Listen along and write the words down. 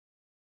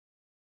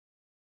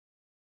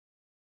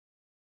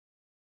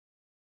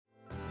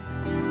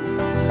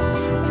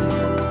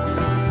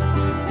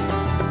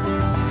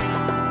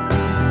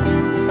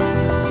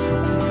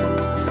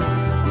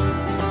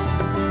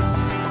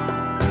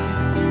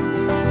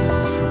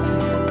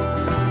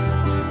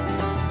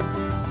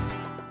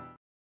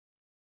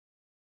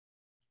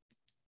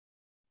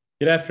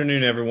Good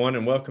afternoon, everyone,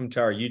 and welcome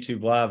to our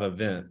YouTube Live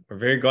event. We're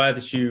very glad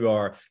that you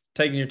are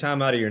taking your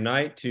time out of your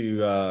night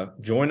to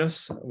join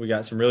us. We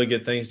got some really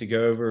good things to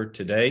go over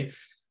today.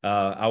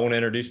 I want to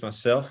introduce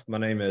myself. My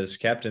name is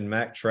Captain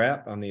Mac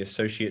Trapp. I'm the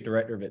Associate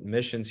Director of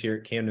Admissions here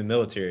at Camden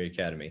Military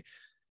Academy.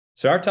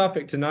 So our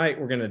topic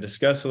tonight, we're going to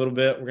discuss a little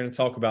bit. We're going to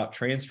talk about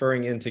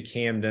transferring into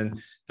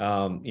Camden,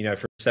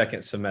 for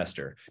second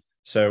semester.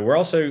 So we're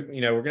also,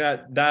 we're going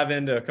to dive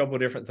into a couple of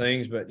different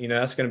things, but,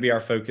 that's going to be our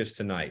focus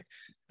tonight.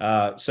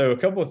 So a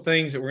couple of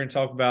things that we're going to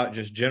talk about,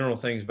 just general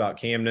things about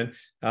Camden,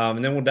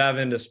 and then we'll dive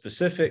into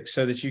specifics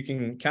so that you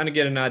can kind of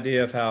get an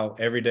idea of how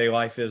everyday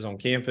life is on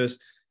campus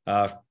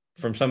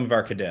from some of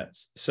our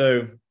cadets.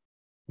 So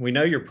we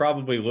know you're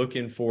probably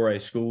looking for a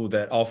school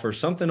that offers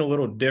something a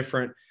little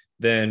different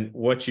than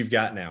what you've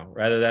got now,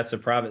 whether that's a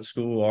private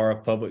school or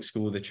a public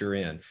school that you're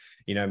in.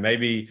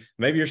 Maybe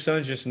your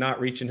son's just not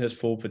reaching his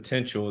full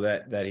potential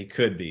that he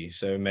could be.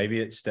 So maybe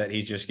it's that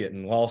he's just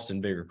getting lost in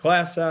bigger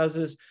class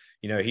sizes.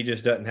 He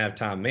just doesn't have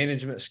time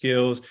management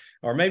skills,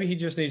 or maybe he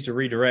just needs to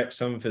redirect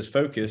some of his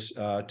focus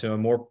to a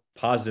more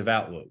positive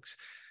outlooks.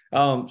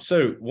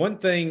 So one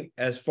thing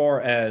as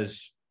far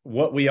as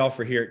what we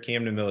offer here at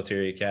Camden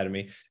Military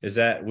Academy is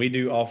that we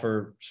do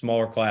offer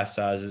smaller class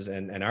sizes,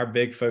 and our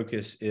big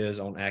focus is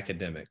on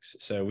academics.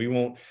 So we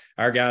want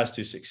our guys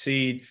to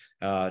succeed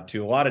to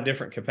a lot of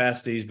different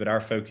capacities, but our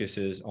focus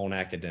is on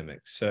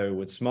academics. So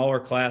with smaller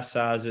class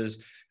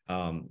sizes,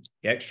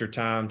 extra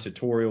time,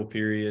 tutorial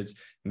periods,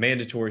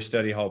 mandatory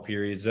study hall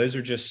periods. Those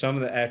are just some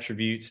of the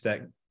attributes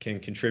that can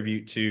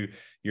contribute to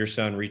your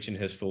son reaching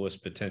his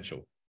fullest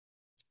potential.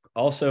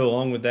 Also,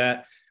 along with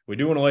that, we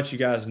do want to let you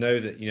guys know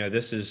that,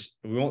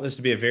 we want this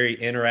to be a very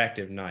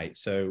interactive night.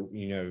 So,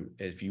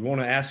 if you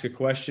want to ask a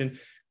question,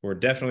 we're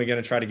definitely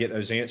going to try to get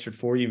those answered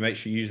for you. Make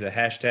sure you use the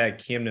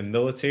hashtag Camden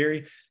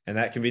Military, and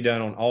that can be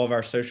done on all of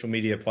our social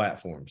media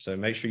platforms. So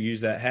make sure you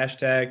use that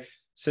hashtag.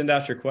 Send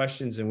out your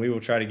questions, and we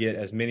will try to get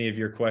as many of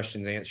your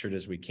questions answered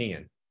as we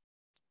can.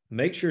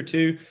 Make sure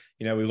too,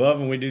 we love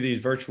when we do these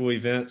virtual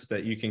events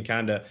that you can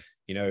kind of,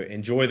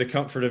 enjoy the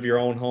comfort of your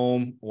own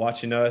home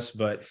watching us,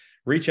 but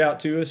reach out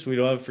to us. We'd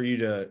love for you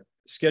to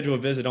schedule a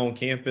visit on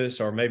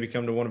campus, or maybe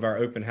come to one of our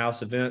open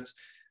house events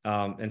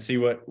and see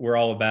what we're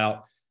all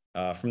about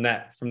from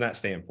that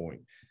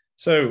standpoint.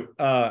 So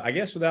I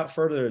guess without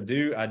further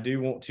ado, I do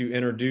want to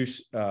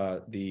introduce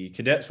the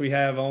cadets we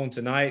have on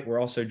tonight. We're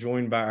also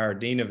joined by our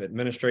Dean of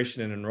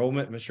Administration and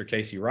Enrollment, Mr.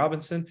 Casey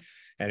Robinson.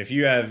 And if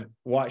you have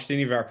watched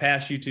any of our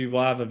past YouTube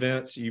Live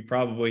events,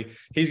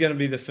 he's going to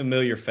be the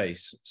familiar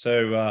face.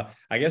 So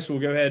I guess we'll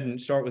go ahead and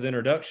start with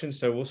introductions.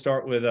 So we'll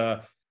start with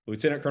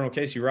Lieutenant Colonel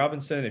Casey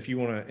Robinson, if you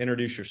want to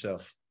introduce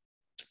yourself.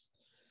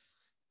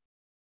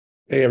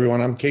 Hey, everyone.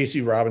 I'm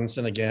Casey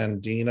Robinson, again,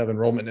 Dean of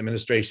Enrollment and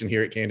Administration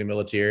here at Camden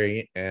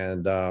Military.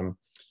 And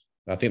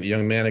I think the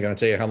young men are going to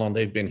tell you how long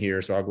they've been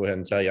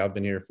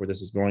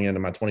this is going into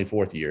my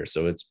 24th year.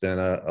 So it's been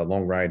a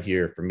long ride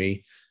here for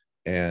me.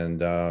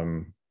 And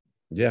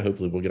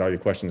hopefully we'll get all your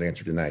questions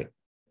answered tonight.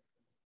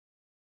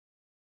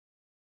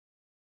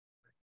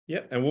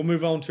 Yep. And we'll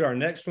move on to our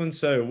next one.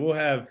 So we'll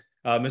have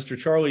Mr.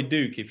 Charlie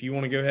Duke, if you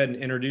want to go ahead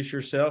and introduce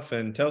yourself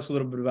and tell us a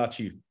little bit about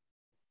you.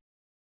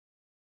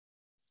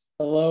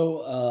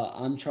 Hello,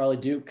 I'm Charlie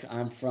Duke.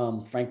 I'm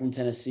from Franklin,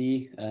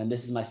 Tennessee, and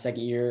this is my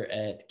second year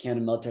at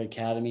Camden Military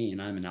Academy,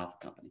 and I'm in Alpha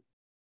Company.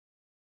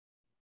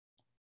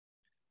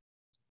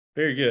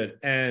 Very good.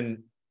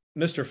 And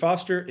Mr.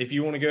 Foster, if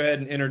you want to go ahead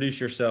and introduce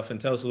yourself and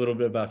tell us a little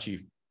bit about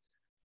you.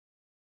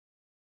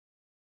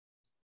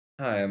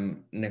 Hi,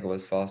 I'm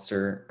Nicholas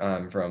Foster.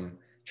 I'm from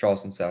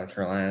Charleston, South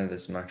Carolina.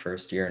 This is my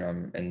first year, and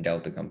I'm in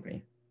Delta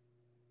Company.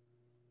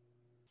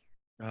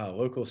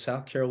 Local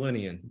South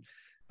Carolinian.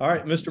 All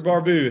right, Mr.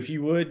 Barbu, if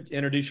you would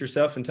introduce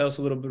yourself and tell us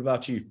a little bit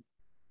about you.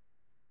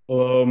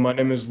 Hello, my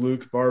name is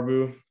Luke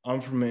Barbu.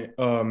 I'm from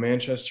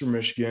Manchester,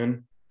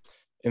 Michigan,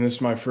 and this is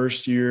my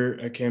first year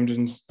at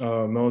Camden's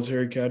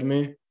Military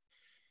Academy,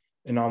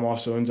 and I'm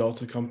also in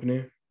Delta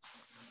Company.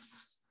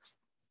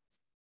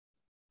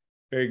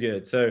 Very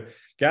good. So,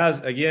 guys,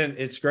 again,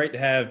 it's great to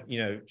have,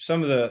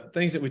 some of the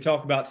things that we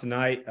talk about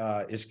tonight.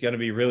 It's going to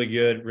be really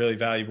good, really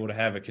valuable to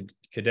have a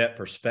cadet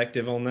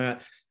perspective on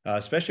that,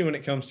 especially when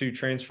it comes to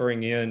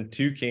transferring in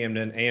to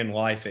Camden and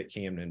life at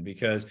Camden.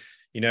 Because,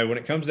 when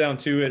it comes down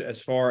to it,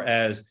 as far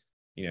as,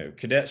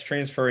 cadets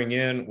transferring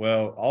in,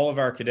 well, all of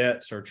our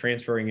cadets are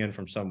transferring in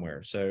from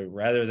somewhere. So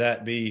rather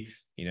that be,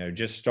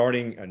 just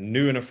starting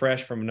new and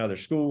afresh from another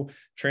school,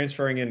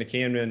 transferring into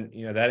Camden,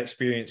 that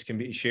experience can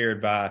be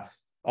shared by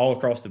all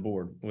across the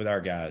board with our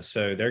guys.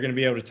 So they're going to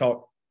be able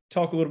to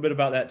talk a little bit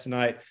about that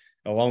tonight,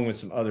 along with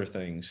some other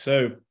things.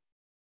 So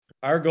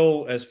our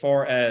goal as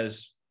far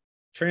as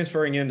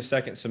transferring into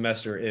second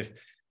semester, if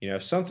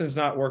something's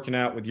not working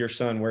out with your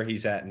son where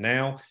he's at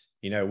now,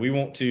 we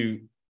want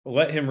to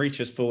let him reach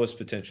his fullest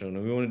potential.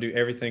 And we want to do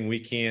everything we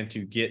can to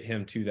get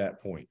him to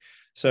that point.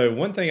 So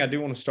one thing I do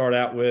want to start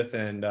out with,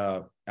 and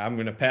I'm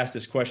going to pass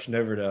this question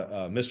over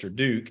to Mr.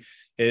 Duke,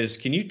 is,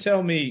 can you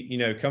tell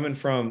me, coming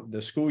from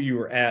the school you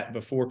were at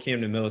before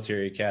Camden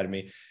Military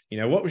Academy,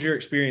 what was your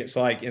experience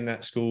like in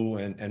that school,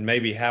 and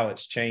maybe how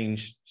it's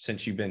changed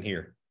since you've been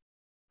here?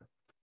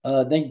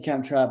 Thank you,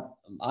 Camp Trap.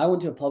 I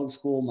went to a public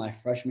school my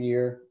freshman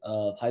year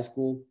of high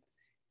school,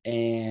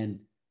 and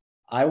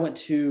I went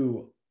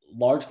to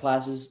large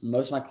classes.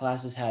 Most of my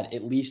classes had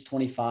at least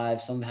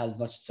 25, some had as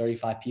much as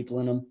 35 people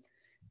in them.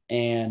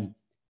 And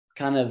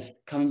kind of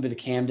coming to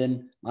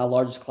Camden, my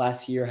largest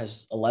class here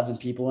has 11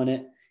 people in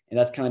it. And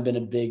that's kind of been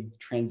a big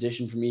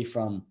transition for me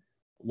from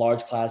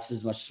large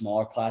classes, much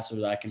smaller classes, so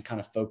that I can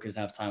kind of focus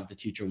and have time with the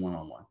teacher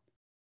one-on-one.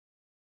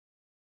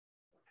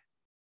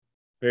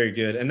 Very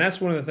good. And that's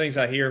one of the things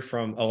I hear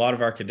from a lot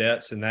of our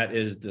cadets, and that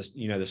is this,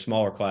 the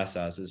smaller class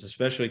sizes,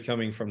 especially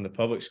coming from the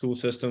public school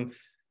system,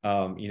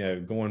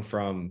 going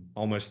from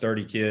almost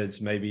 30 kids,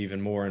 maybe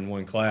even more in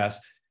one class,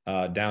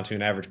 down to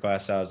an average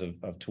class size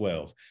of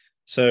 12.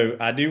 So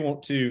I do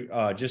want to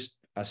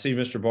I see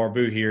Mr.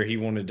 Barbu here. He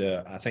wanted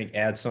to, I think,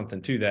 add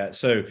something to that.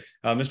 So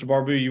Mr.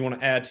 Barbu, you want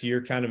to add to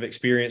your kind of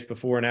experience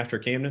before and after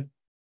Camden?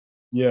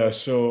 Yeah,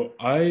 so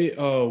I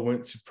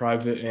went to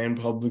private and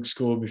public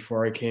school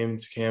before I came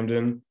to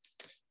Camden,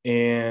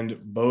 and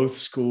both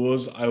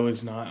schools I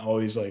was not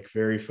always like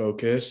very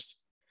focused.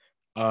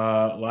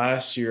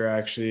 Last year,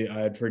 actually, I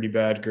had pretty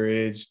bad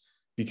grades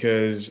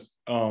because,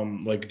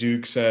 like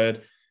Duke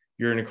said,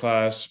 you're in a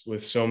class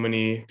with so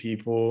many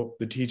people.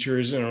 The teacher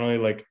isn't really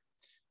like,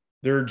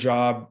 their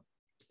job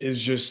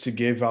is just to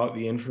give out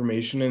the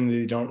information, and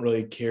they don't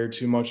really care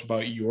too much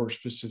about your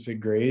specific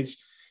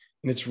grades.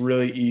 And it's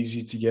really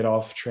easy to get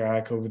off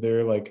track over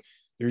there. Like,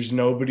 there's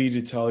nobody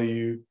to tell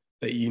you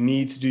that you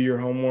need to do your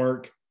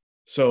homework.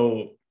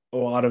 So a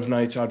lot of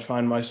nights I'd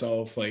find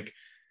myself like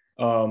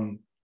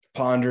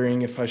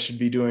pondering if I should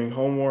be doing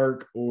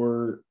homework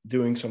or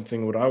doing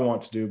something what I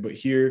want to do. But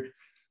here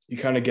you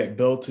kind of get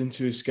built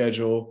into a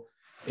schedule,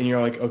 and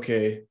you're like,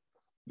 okay,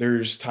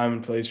 there's time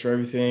and place for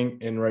everything.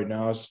 And right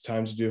now it's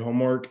time to do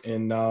homework.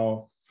 And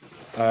now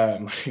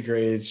my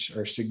grades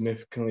are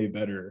significantly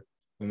better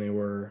than they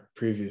were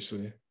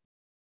previously.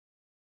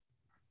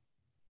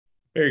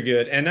 Very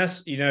good. And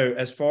that's,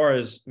 as far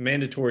as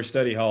mandatory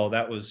study hall,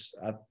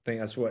 I think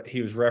that's what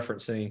he was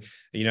referencing.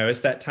 It's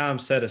that time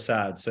set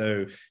aside.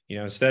 So,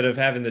 instead of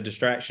having the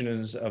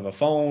distractions of a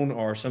phone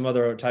or some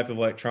other type of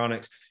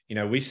electronics,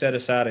 we set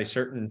aside a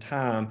certain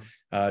time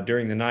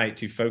during the night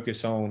to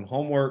focus on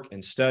homework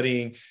and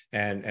studying,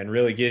 and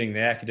really getting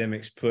the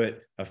academics put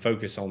a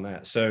focus on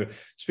that. So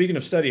speaking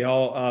of study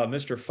hall,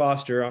 Mr.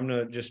 Foster, I'm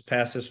going to just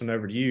pass this one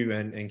over to you.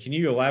 And can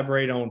you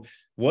elaborate on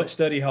what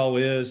study hall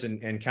is,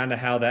 and kind of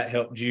how that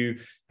helped you,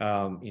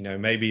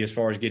 maybe as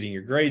far as getting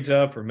your grades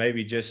up, or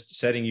maybe just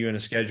setting you in a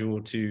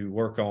schedule to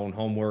work on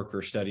homework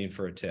or studying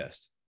for a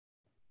test?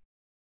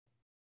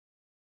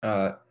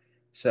 In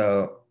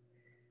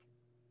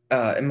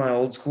my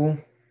old school,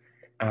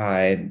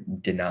 I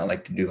did not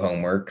like to do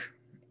homework,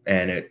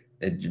 and it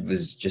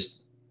was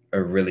just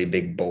a really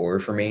big bore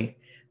for me.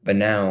 But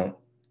now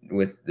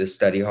with the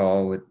study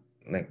hall, with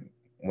like,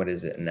 what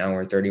is it, an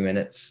hour, 30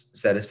 minutes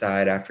set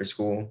aside after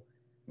school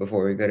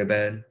before we go to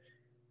bed,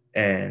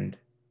 and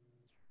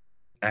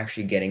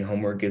actually getting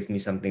homework gives me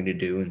something to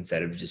do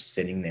instead of just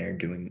sitting there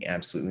doing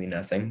absolutely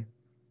nothing.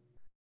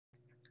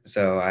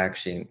 So I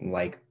actually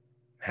like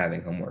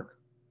having homework.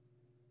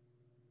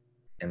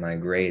 And my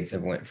grades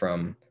have went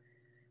from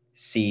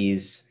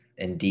C's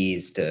and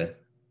D's to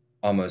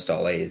almost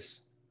all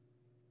A's.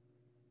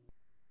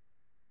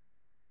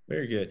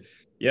 Very good.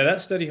 Yeah, that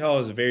study hall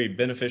is a very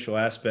beneficial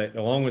aspect,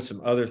 along with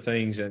some other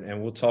things,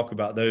 and we'll talk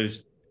about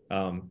those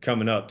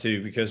coming up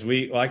too, because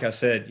like I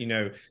said,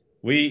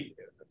 we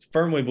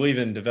firmly believe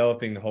in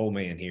developing the whole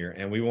man here,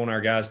 and we want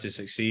our guys to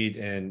succeed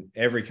in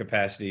every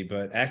capacity,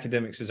 but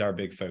academics is our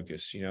big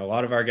focus. A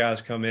lot of our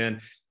guys come in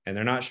and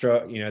they're not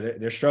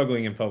they're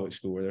struggling in public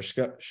school, or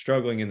they're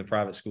struggling in the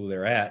private school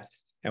they're at.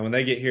 And when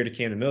they get here to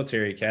Camden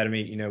Military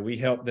Academy, we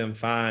help them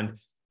find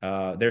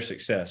their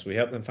success. We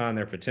help them find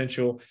their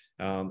potential.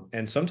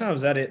 And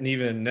sometimes that isn't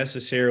even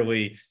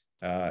necessarily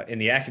in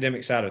the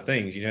academic side of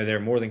things. They're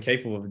more than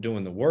capable of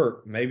doing the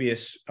work. Maybe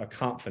it's a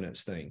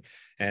confidence thing.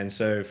 And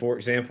so, for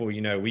example,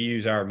 we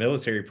use our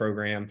military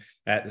program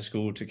at the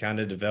school to kind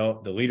of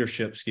develop the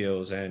leadership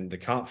skills and the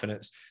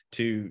confidence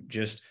to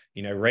just,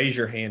 raise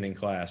your hand in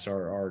class,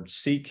 or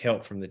seek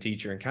help from the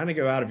teacher, and kind of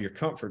go out of your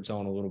comfort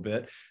zone a little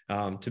bit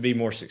to be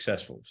more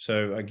successful.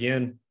 So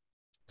again,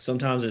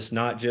 sometimes it's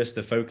not just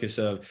the focus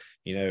of,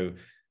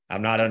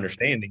 I'm not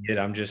understanding it,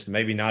 I'm just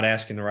maybe not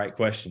asking the right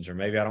questions, or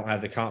maybe I don't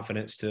have the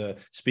confidence to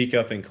speak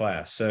up in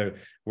class. So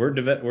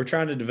we're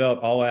trying to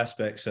develop all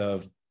aspects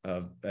of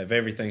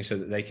everything so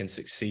that they can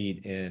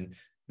succeed in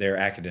their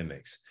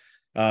academics.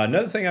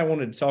 Another thing I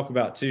wanted to talk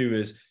about too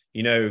is,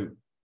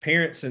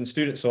 parents and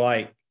students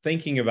alike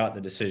thinking about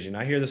the decision.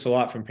 I hear this a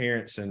lot from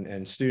parents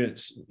and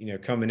students,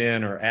 coming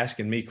in or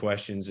asking me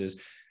questions is,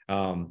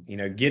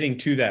 getting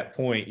to that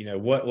point,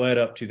 what led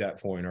up to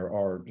that point,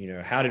 or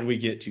how did we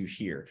get to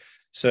here?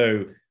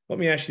 So let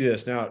me ask you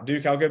this now,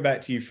 Duke, I'll go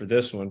back to you for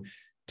this one.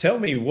 Tell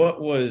me, what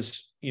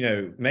was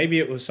maybe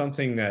it was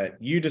something that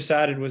you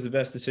decided was the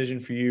best decision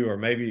for you, or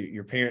maybe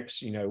your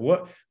parents,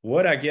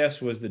 what I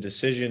guess was the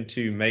decision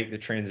to make the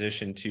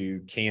transition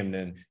to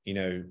Camden,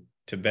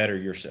 to better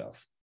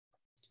yourself?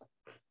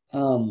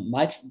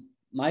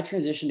 My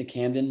transition to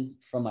Camden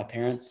from my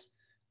parents,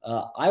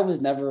 I was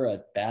never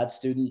a bad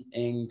student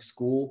in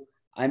school.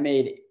 I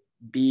made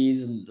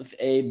B's and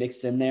A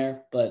mixed in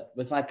there, but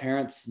with my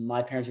parents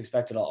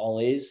expected all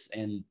A's,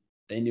 and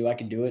they knew I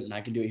could do it, and I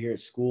could do it here at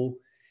school.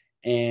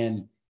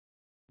 And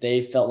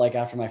they felt like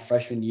after my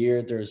freshman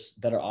year, there's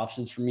better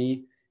options for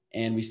me.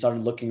 And we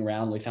started looking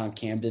around. We found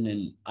Camden,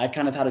 and I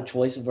kind of had a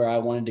choice of where I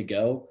wanted to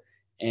go.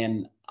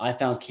 And I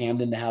found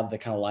Camden to have the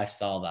kind of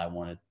lifestyle that I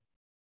wanted.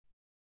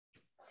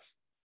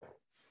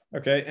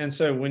 Okay. And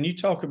so when you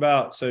talk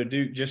about,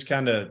 just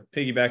kind of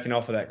piggybacking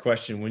off of that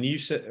question, when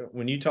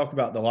you talk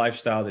about the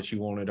lifestyle that you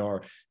wanted,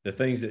 or the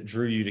things that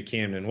drew you to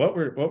Camden, what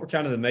were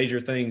kind of the major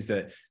things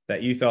that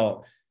you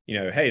thought,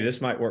 hey,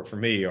 this might work for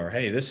me, or,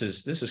 hey, this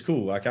is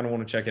cool, I kind of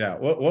want to check it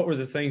out? What were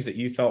the things that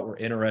you thought were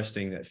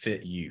interesting that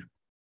fit you?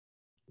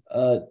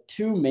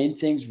 Two main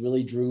things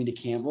really drew me to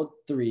Camden. Well,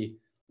 three.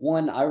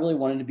 One, I really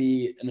wanted to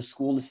be in a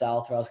school in the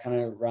South where I was kind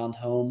of around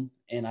home,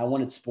 and I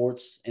wanted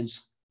sports. And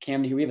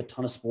Camden here, we have a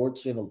ton of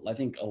sports. We have, I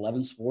think,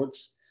 11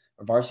 sports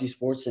or varsity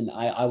sports, and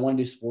I want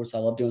to do sports. I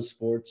love doing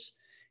sports.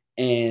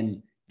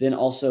 And then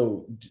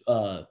also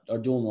our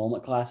dual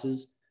enrollment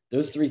classes.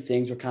 Those three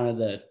things were kind of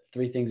the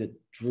three things that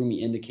drew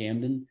me into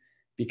Camden,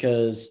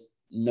 because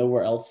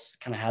nowhere else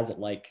kind of has it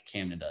like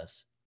Camden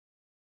does.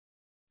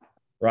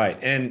 Right.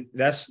 And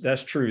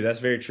that's true. That's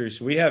very true.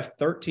 So we have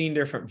 13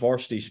 different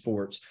varsity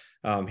sports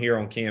here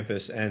on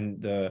campus.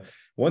 And the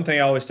one thing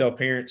I always tell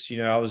parents,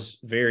 I was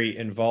very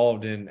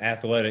involved in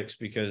athletics,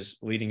 because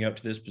leading up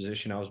to this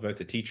position, I was both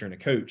a teacher and a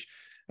coach.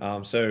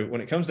 So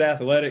when it comes to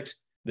athletics,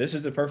 this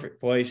is the perfect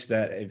place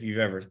that if you've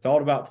ever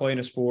thought about playing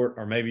a sport,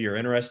 or maybe you're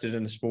interested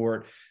in a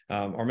sport,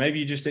 or maybe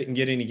you just didn't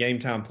get any game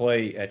time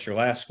play at your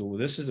last school,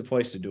 this is the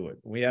place to do it.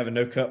 We have a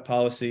no cut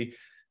policy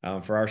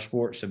for our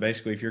sport. So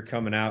basically, if you're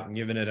coming out and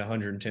giving it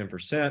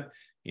 110%,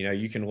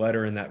 you can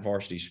letter in that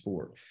varsity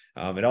sport.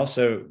 It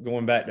also,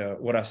 going back to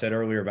what I said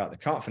earlier about the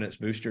confidence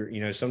booster,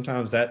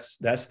 sometimes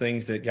that's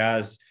things that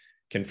guys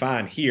can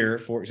find here.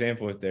 For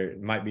example, if they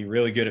might be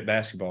really good at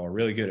basketball or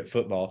really good at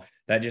football,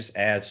 that just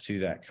adds to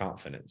that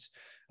confidence.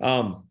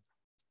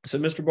 So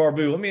Mr.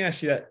 Barbu, let me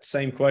ask you that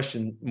same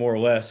question more or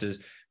less, is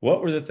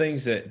what were the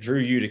things that drew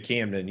you to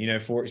Camden?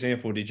 For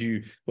example, did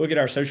you look at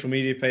our social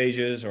media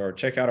pages or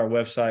check out our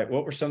website?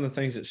 What were some of the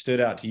things that stood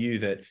out to you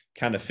that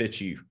kind of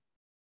fit you?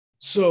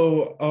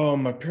 So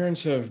my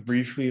parents have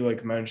briefly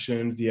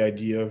mentioned the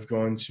idea of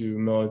going to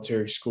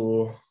military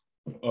school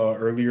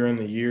earlier in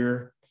the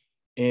year.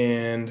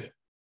 And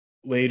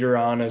later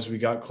on, as we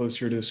got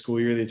closer to the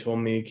school year, they told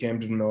me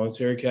Camden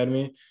Military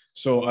Academy.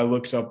 So I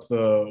looked up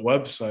the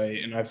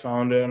website and I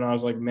found it, and I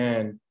was like,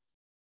 man,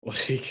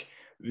 I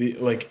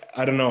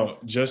don't know,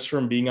 just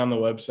from being on the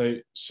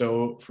website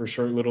so for a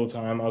short little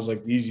time, I was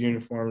like, these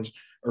uniforms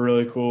are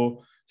really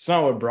cool. It's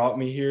not what brought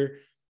me here,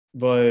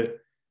 but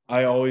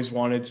I always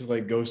wanted to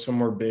go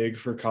somewhere big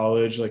for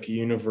college, like a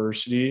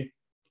university.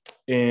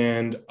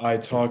 And I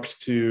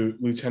talked to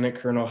Lieutenant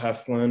Colonel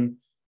Heflin,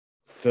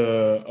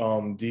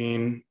 the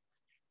dean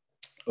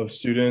of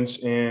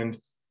students, and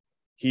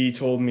he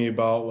told me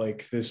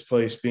about this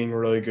place being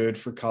really good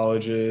for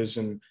colleges,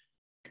 and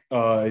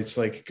it's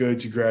good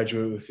to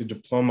graduate with a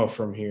diploma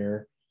from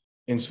here.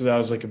 And so that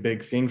was a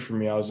big thing for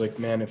me. I was like,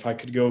 man, if I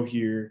could go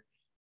here,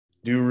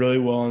 do really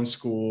well in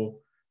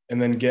school,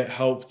 and then get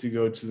help to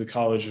go to the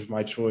college of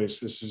my choice,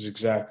 this is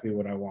exactly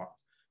what I want.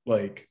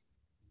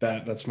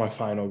 That's my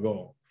final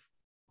goal.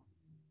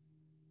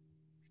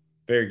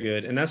 Very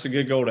good. And that's a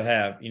good goal to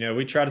have.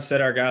 We try to set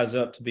our guys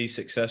up to be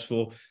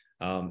successful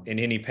in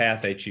any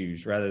path they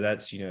choose, whether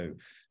that's,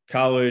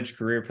 college,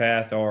 career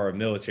path, or a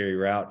military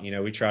route.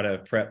 We try to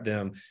prep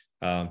them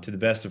to the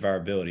best of our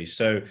abilities.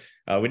 So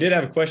we did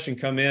have a question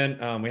come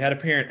in. We had a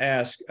parent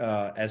ask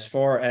as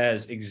far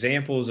as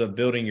examples of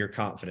building your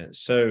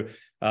confidence. So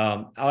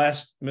I'll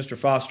ask Mr.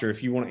 Foster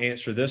if you want to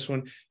answer this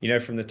one.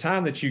 From the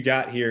time that you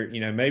got here,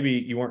 maybe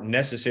you weren't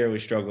necessarily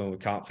struggling with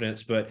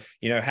confidence, but,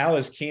 how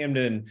has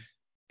Camden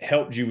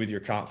helped you with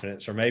your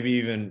confidence, or maybe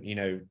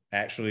even,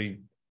 actually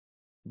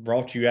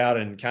brought you out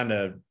and kind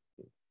of,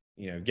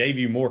 gave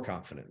you more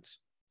confidence?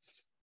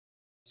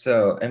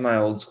 So in my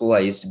old school, I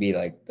used to be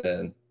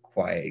the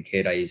quiet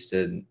kid. I used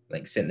to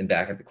sit in the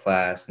back of the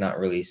class, not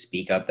really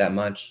speak up that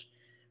much.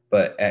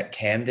 But at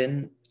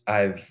Camden,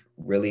 I've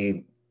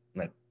really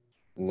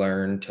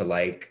learned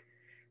to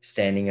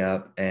standing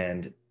up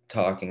and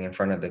talking in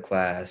front of the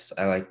class.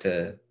 I like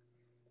to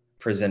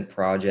present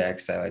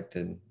projects. I like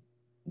to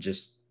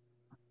just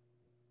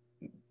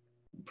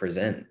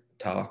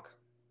talk.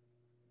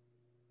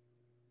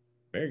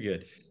 Very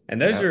good. And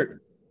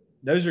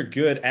those are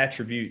good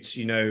attributes,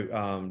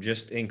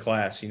 just in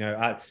class.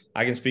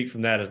 I can speak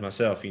from that as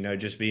myself,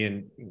 just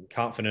being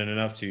confident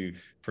enough to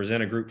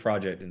present a group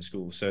project in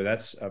school. So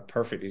that's a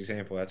perfect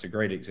example. That's a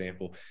great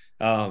example.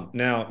 Now,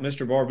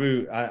 Mr.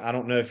 Barbu, I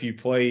don't know if you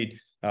played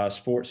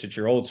sports at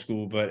your old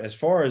school. But as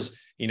far as,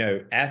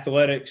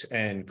 athletics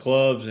and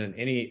clubs and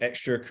any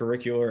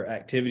extracurricular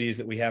activities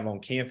that we have on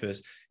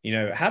campus,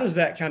 how does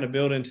that kind of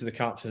build into the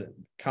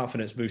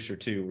confidence booster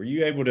too? Were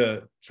you able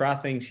to try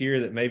things here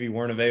that maybe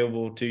weren't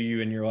available to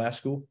you in your last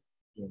school?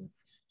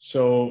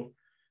 So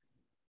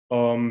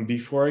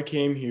before I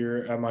came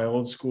here at my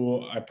old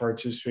school, I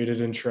participated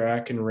in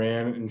track and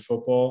ran in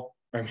football.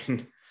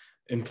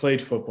 And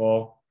played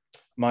football.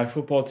 My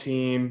football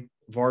team,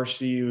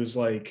 varsity, was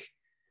like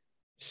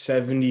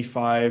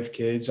 75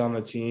 kids on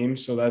the team.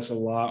 So that's a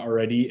lot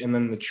already. And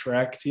then the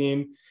track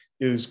team,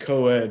 it was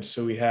co-ed.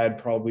 So we had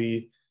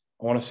probably,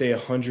 I want to say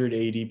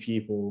 180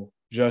 people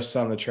just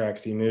on the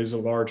track team. It was a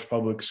large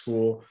public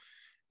school.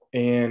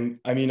 And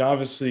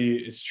obviously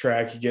it's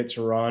track, you get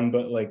to run,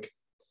 but like,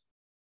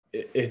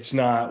 it's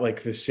not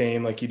like the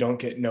same, like you don't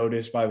get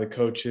noticed by the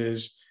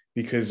coaches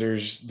because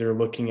they're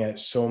looking at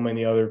so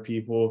many other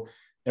people.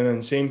 And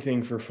then same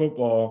thing for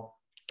football,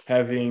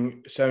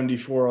 having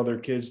 74 other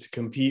kids to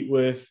compete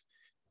with.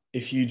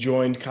 If you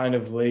joined kind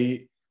of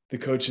late, the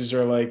coaches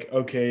are like,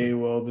 okay,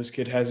 well, this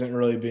kid hasn't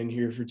really been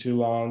here for too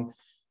long.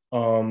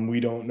 We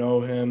don't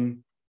know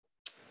him.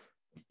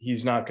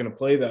 He's not going to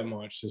play that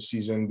much this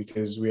season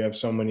because we have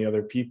so many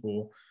other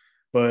people.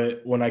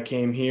 But when I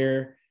came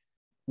here,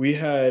 we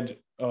had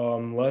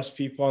less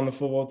people on the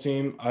football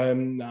team.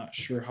 I'm not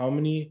sure how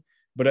many,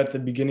 but at the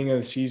beginning of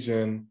the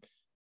season,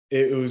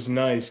 it was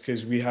nice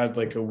because we had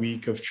like a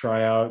week of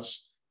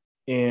tryouts,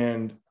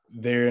 and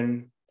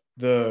then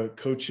the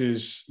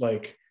coaches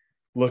like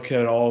looked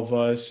at all of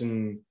us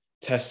and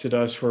tested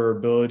us for our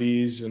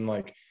abilities and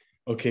like,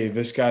 okay,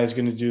 this guy's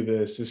going to do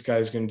this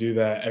guy's going to do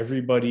that.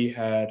 Everybody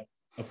had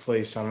a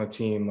place on the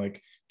team,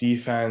 like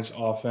defense,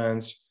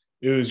 offense.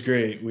 It was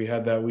great. We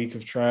had that week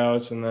of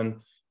tryouts, and then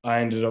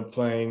I ended up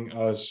playing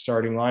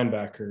starting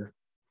linebacker.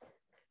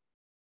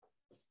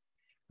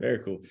 Very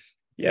cool.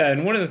 Yeah,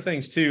 and one of the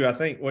things too, I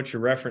think what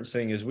you're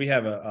referencing is we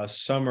have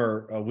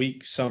a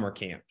week summer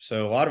camp.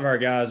 So a lot of our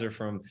guys are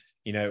from,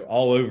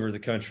 all over the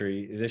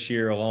country. This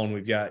year alone,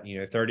 we've got,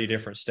 30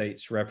 different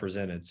states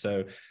represented.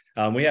 So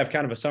we have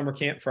kind of a summer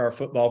camp for our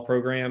football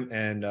program,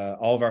 and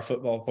all of our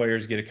football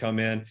players get to come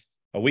in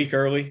a week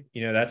early.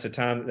 That's a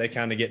time that they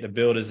kind of get to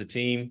build as a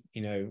team.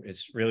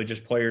 It's really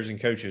just players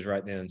and coaches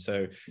right then.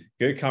 So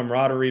good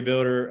camaraderie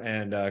builder,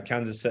 and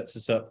kind of sets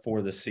us up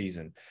for the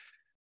season.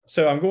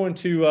 So I'm going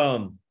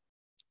to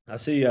I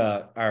see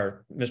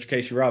our Mr.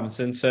 Casey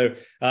Robinson. So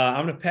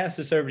I'm going to pass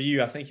this over to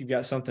you. I think you've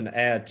got something to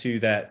add to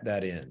that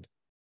end.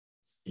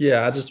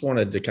 Yeah, I just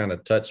wanted to kind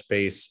of touch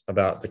base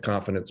about the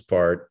confidence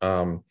part.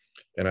 And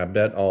I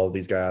bet all of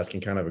these guys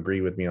can kind of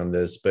agree with me on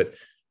this. But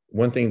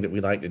one thing that we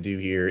like to do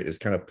here is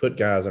kind of put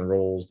guys in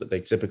roles that they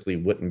typically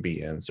wouldn't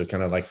be in. So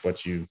kind of like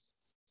what you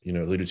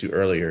alluded to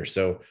earlier.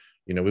 So,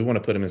 we want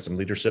to put them in some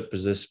leadership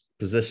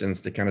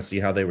positions to kind of see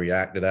how they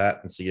react to that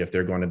and see if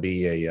they're going to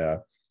be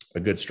a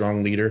good,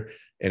 strong leader.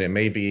 And it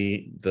may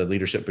be the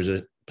leadership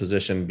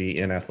position be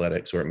in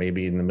athletics, or it may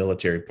be in the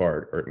military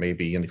part, or it may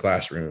be in the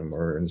classroom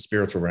or in the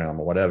spiritual realm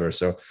or whatever.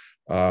 So,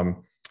 I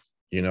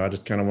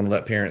just kind of want to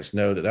let parents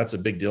know that that's a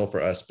big deal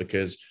for us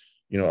because,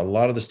 a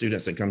lot of the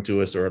students that come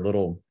to us are a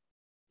little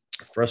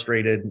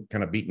frustrated,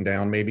 kind of beaten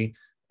down maybe.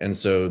 And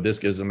so this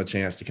gives them a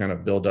chance to kind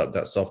of build up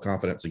that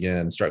self-confidence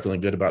again, start feeling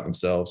good about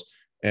themselves.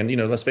 And,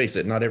 let's face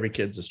it, not every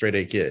kid's a straight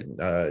A kid,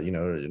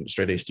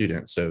 straight A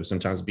student. So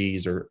sometimes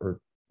B's are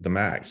the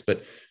max,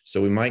 but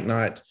so we might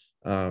not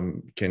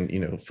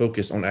can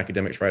focus on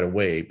academics right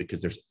away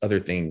because there's other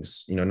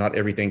things, not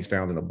everything's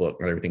found in a book,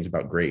 not everything's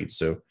about grades.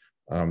 So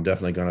I'm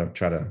definitely going to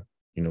try to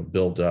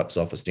build up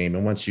self-esteem,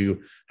 and once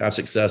you have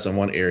success in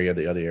one area,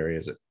 the other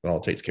areas, it all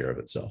takes care of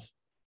itself.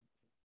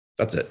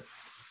 That's it.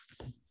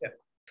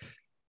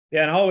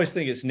 Yeah, and I always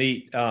think it's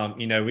neat.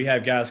 We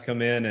have guys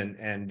come in,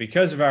 and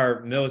because of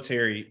our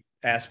military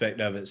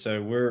aspect of it,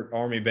 so we're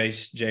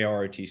Army-based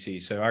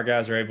JROTC, so our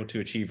guys are able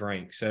to achieve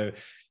rank. So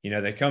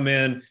they come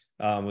in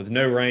with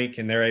no rank,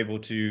 and they're able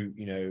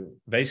to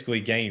basically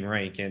gain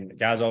rank. And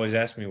guys always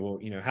ask me, well,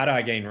 how do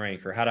I gain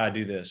rank, or how do I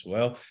do this?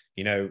 Well,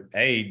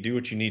 A, do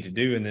what you need to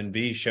do, and then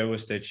B, show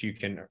us that you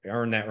can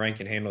earn that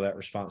rank and handle that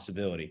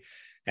responsibility.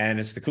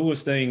 And it's the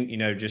coolest thing,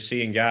 just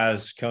seeing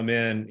guys come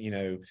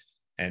in,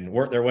 and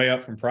work their way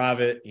up from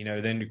private,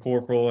 then to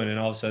corporal, and then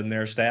all of a sudden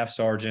they're a staff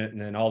sergeant,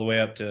 and then all the way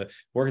up to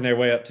working their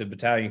way up to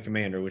battalion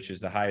commander, which is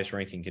the highest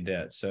ranking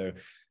cadet. So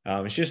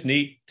it's just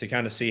neat to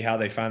kind of see how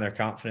they find their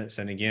confidence.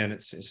 And again,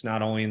 it's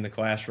not only in the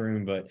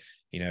classroom, but,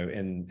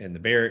 in the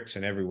barracks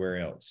and everywhere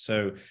else.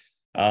 So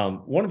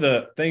one of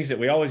the things that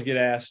we always get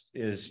asked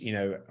is,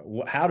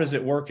 how does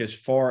it work as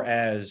far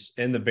as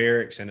in the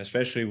barracks, and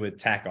especially with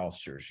TAC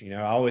officers?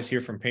 I always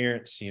hear from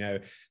parents,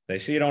 they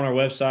see it on our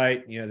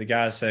website, the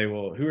guys say,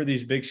 well, who are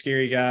these big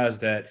scary guys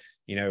that,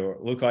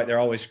 look like they're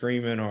always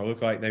screaming or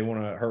look like they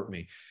want to hurt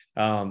me?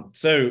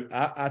 So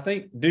I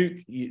think, Duke,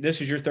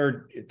 this is your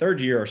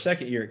third year or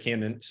second year at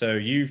Camden. So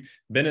you've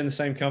been in the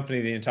same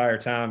company the entire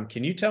time.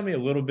 Can you tell me a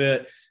little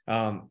bit,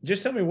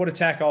 just tell me what a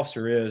TAC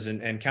officer is,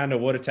 and kind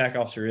of what a TAC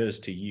officer is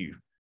to you?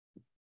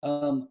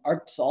 So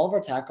all of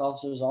our TAC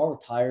officers are all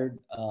retired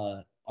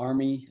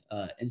Army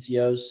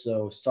NCOs,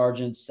 so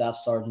sergeants, staff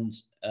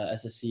sergeants,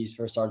 SSCs,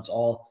 first sergeants,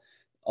 all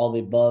the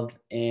above,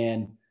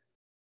 and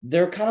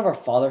they're kind of our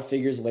father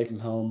figures away from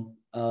home.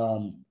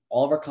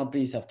 All of our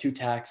companies have two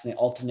TACs, and they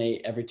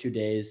alternate every 2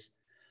 days.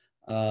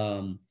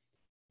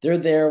 They're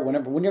there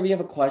whenever you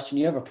have a question,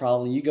 you have a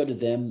problem, you go to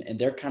them, and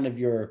they're kind of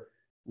your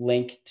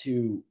link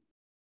to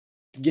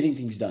getting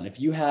things done. If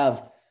you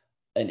have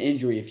an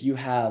injury, if you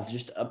have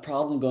just a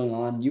problem going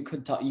on, you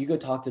go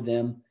talk to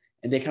them,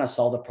 and they kind of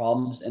solve the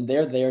problems, and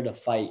they're there to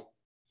fight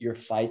your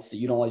fights that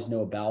you don't always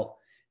know about.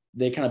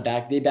 They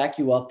back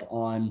you up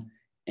on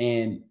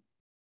and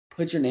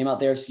put your name out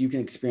there so you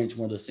can experience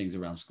more of those things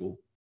around school.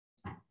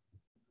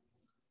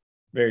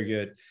 Very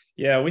good.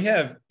 Yeah, we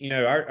have,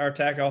 our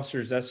TAC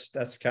officers,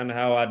 that's kind of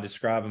how I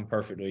describe them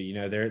perfectly.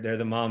 They're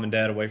the mom and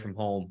dad away from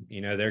home.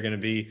 They're going to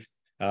be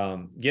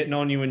getting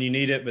on you when you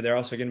need it, but they're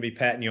also going to be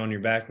patting you on your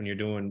back when you're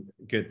doing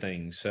good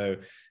things. So,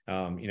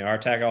 our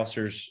TAC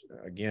officers,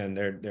 again,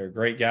 they're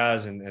great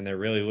guys, and they're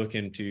really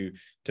looking to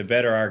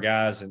better our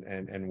guys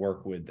and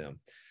work with them.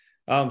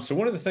 So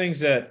one of the things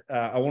that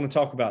I want to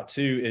talk about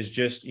too is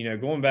just,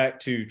 going back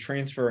to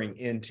transferring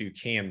into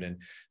Camden.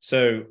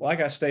 So like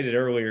I stated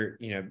earlier,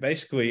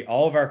 basically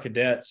all of our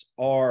cadets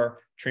are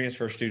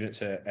transfer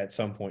students at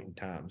some point in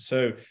time.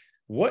 So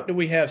what do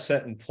we have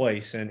set in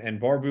place? And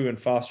Barbu and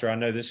Foster, I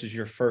know this is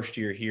your first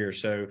year here.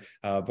 So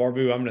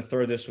Barbu, I'm going to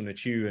throw this one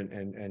at you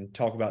and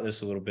talk about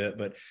this a little bit.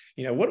 But,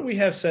 what do we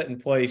have set in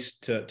place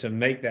to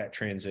make that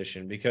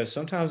transition? Because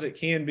sometimes it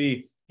can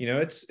be,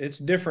 it's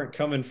different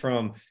coming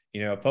from,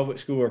 a public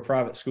school or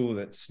private school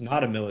that's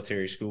not a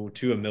military school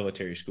to a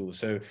military school.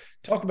 So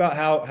talk about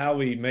how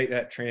we make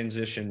that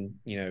transition,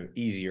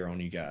 easier on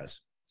you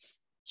guys.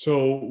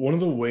 So one of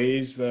the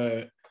ways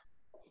that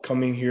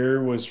coming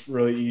here was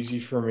really easy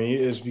for me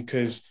is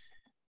because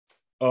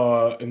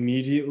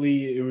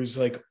immediately it was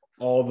like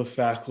all the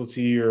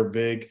faculty or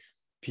big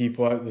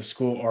people at the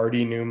school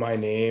already knew my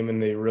name,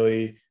 and they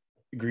really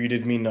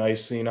greeted me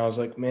nicely. And I was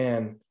like,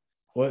 man,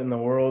 what in the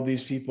world?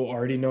 These people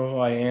already know who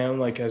I am,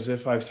 like as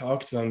if I've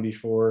talked to them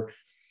before.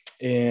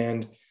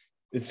 And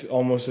it's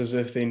almost as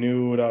if they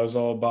knew what I was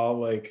all about.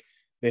 Like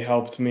they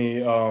helped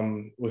me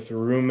with a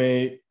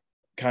roommate,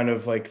 kind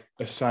of like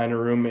assign a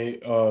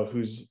roommate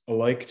who's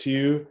alike to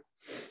you.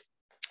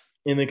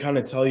 And they kind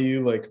of tell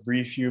you, like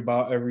brief you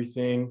about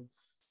everything.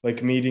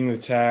 Like meeting the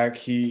TAC,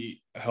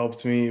 he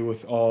helped me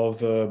with all of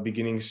the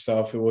beginning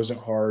stuff. It wasn't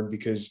hard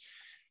because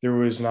there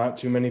was not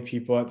too many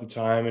people at the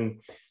time,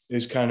 and it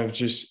was kind of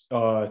just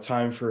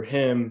time for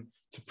him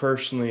to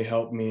personally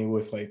help me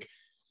with like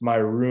my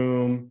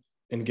room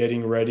and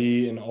getting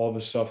ready and all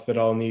the stuff that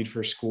I'll need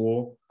for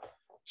school.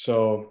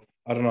 So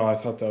I don't know. I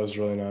thought that was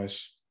really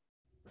nice.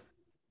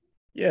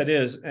 Yeah, it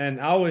is. And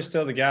I always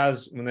tell the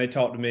guys when they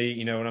talk to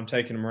me, when I'm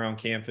taking them around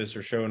campus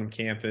or showing them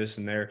campus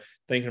and they're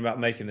thinking about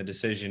making the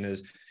decision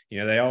is,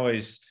 they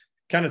always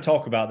kind of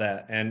talk about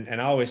that. And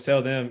I always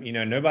tell them,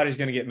 nobody's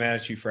going to get mad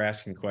at you for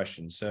asking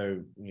questions.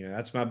 So,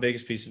 that's my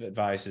biggest piece of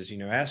advice is,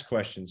 ask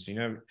questions.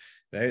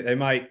 They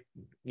might,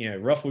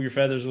 ruffle your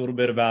feathers a little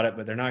bit about it,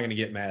 but they're not going to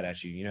get mad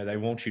at you. They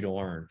want you to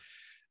learn.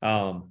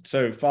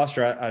 So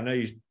Foster, I know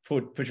you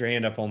put your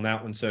hand up on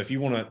that one. So if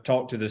you want to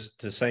talk to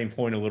the same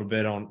point a little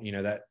bit on,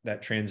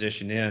 that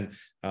transition in,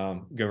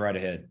 go right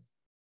ahead.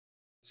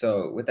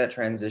 So with that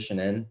transition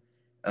in,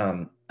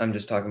 I'm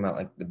just talking about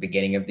like the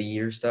beginning of the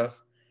year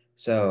stuff.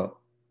 So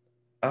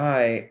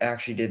I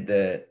actually did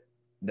the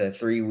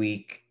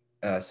 3-week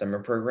summer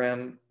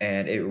program,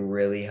 and it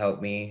really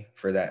helped me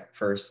for that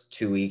first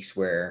 2 weeks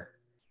where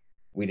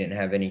we didn't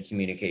have any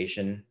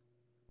communication,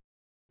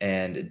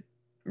 and it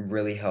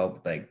really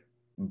helped like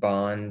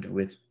bond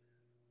with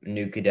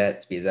new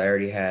cadets because I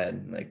already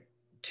had like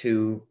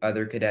 2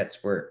 other cadets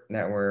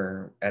that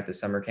were at the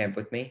summer camp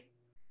with me,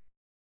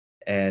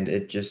 and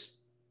it just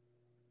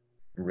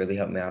really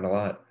helped me out a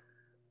lot.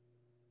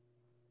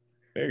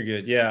 Very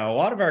good. Yeah. A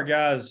lot of our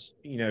guys,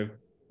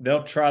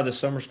 they'll try the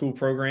summer school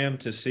program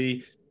to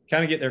see,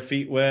 kind of get their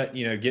feet wet,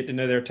 get to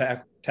know their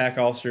TAC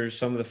officers,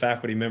 some of the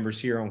faculty members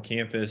here on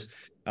campus,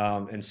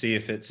 and see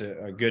if it's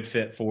a good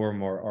fit for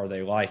them or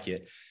they like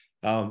it.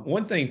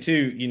 One thing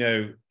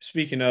too,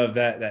 speaking of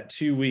that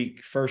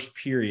 2-week first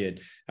period,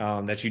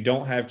 that you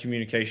don't have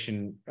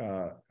communication,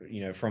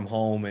 from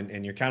home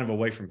and you're kind of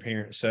away from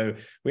parents. So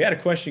we had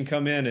a question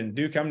come in, and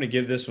Duke, I'm going to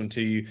give this one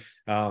to you.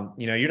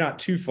 You're not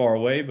too far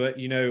away, but,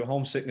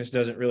 homesickness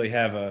doesn't really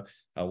have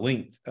a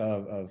length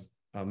of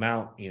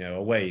amount,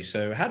 away.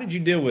 So how did you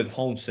deal with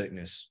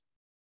homesickness?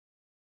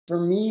 For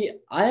me,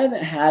 I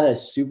haven't had a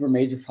super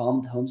major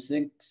problem with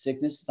homesickness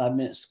since I've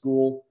been at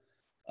school.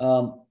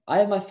 I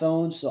have my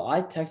phone, so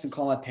I text and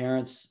call my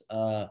parents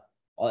all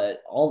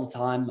the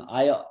time.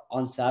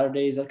 On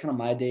Saturdays, that's kind of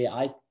my day.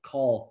 I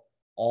call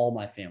all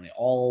my family,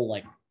 all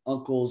like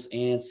uncles,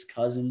 aunts,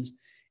 cousins,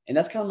 and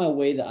that's kind of my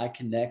way that I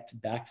connect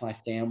back to my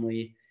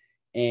family.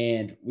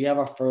 And we have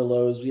our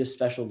furloughs, we have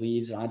special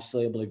leaves, and I'm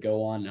still able to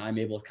go on, and I'm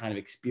able to kind of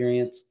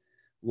experience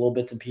little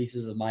bits and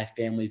pieces of my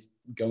family's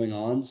going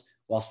ons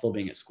while still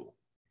being at school.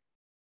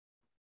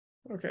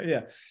 Okay,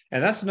 yeah.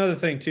 And that's another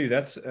thing too.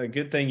 That's a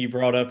good thing you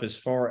brought up as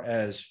far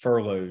as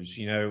furloughs.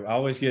 I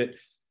always get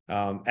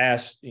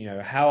asked,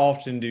 how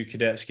often do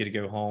cadets get to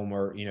go home,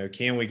 or,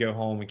 can we go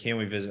home and can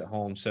we visit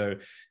home? So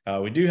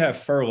we do have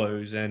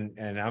furloughs, and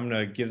I'm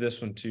going to give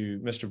this one to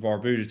Mr.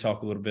 Barbu to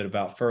talk a little bit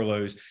about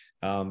furloughs.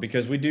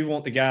 Because we do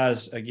want the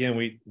guys,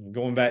 again,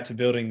 going back to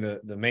building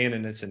the man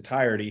in its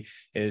entirety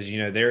is,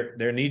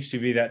 there needs to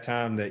be that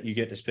time that you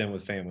get to spend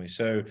with family.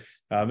 So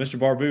Mr.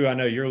 Barbu, I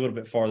know you're a little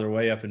bit farther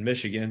away up in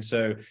Michigan.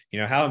 So,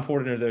 how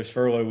important are those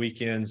furlough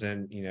weekends,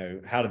 and,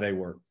 how do they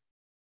work?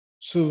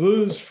 So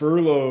those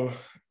furlough,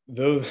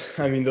 those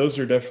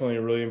are definitely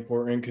really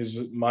important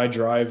because my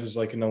drive is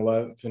like an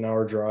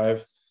 11-hour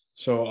drive.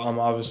 So I'm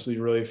obviously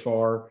really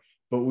far,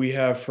 but we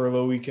have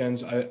furlough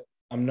weekends.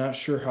 I'm not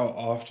sure how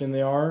often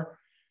they are,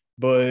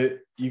 but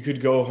you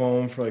could go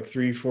home for like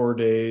 3-4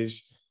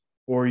 days,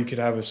 or you could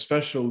have a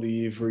special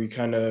leave where you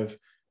kind of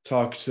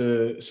talk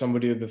to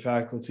somebody of the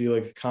faculty,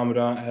 like the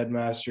commandant,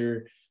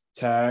 headmaster,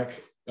 TAC,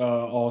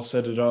 all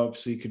set it up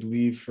so you could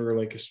leave for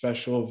like a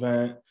special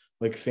event,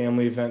 like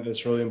family event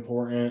that's really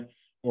important,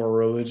 or a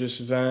religious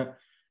event.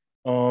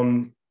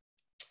 And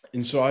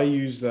so I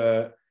use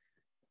that.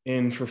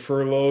 And for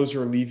furloughs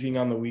or leaving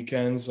on the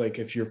weekends, like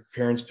if your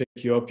parents pick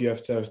you up, you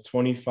have to have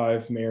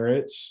 25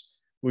 merits,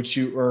 which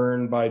you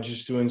earn by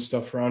just doing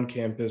stuff around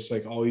campus,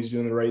 like always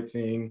doing the right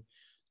thing.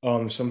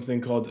 Something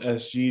called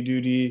SG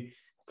duty,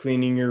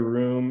 cleaning your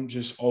room,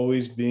 just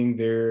always being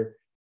there.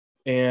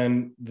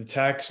 And the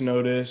tax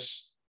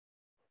notice,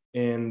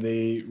 and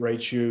they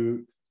write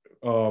you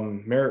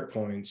merit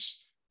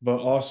points. But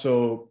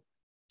also,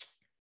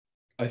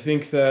 I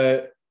think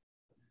that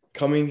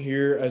coming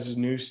here as a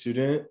new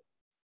student,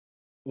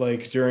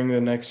 like during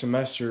the next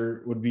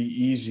semester, would be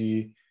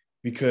easy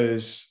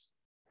because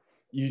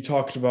you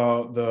talked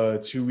about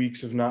the 2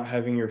 weeks of not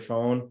having your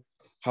phone.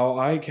 How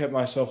I kept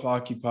myself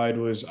occupied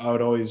was I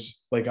would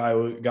always, like,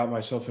 got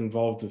myself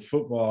involved with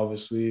football,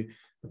 obviously.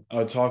 I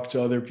would talk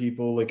to other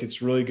people. Like,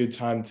 it's really good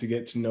time to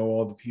get to know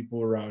all the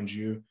people around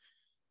you.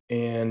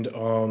 And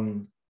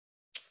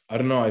I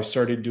don't know, I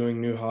started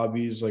doing new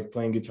hobbies like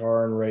playing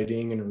guitar and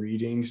writing and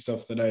reading,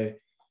 stuff that I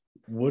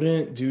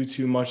wouldn't do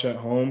too much at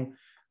home.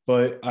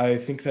 But I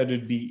think that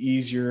it'd be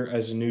easier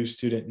as a new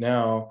student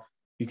now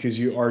because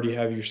you already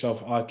have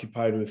yourself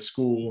occupied with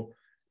school,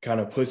 kind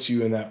of puts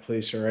you in that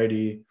place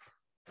already.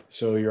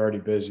 So you're already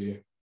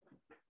busy.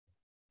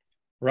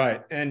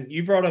 Right. And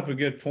you brought up a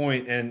good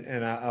point,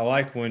 and I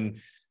like when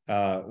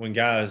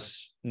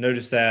guys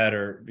notice that,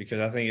 or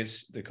because I think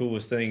it's the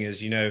coolest thing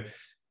is,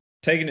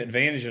 taking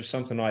advantage of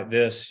something like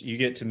this, you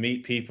get to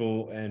meet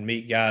people and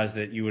meet guys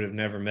that you would have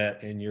never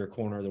met in your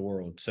corner of the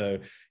world. So,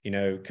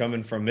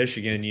 coming from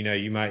Michigan,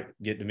 you might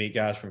get to meet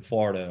guys from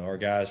Florida or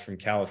guys from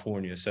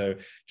California. So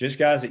just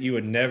guys that you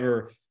would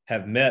never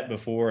have met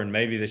before, and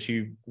maybe that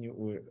you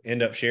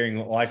end up sharing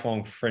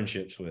lifelong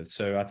friendships with.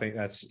 So I think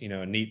that's,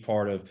 a neat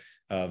part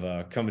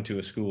of coming to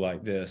a school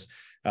like this.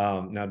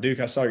 Now,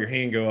 Duke, I saw your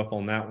hand go up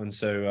on that one.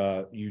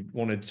 So you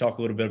wanted to talk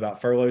a little bit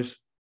about furloughs?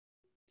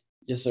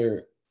 Yes,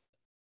 sir.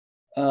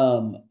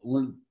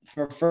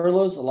 For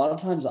furloughs, a lot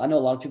of times I know a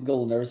lot of people get a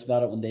little nervous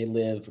about it when they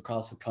live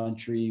across the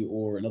country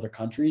or in other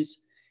countries.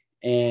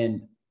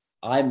 And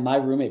my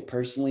roommate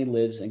personally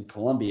lives in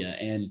Colombia,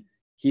 and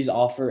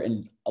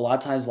and a lot of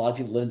times a lot of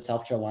people live in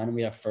South Carolina.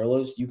 We have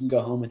furloughs. You can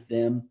go home with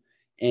them.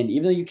 And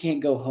even though you can't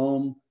go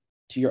home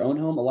to your own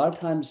home, a lot of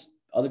times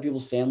other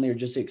people's family are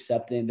just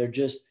accepting. They're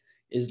just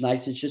is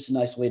nice. It's just a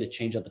nice way to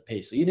change up the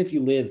pace. So even if you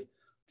live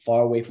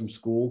far away from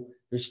school,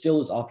 there still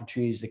is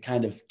opportunities to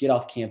kind of get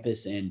off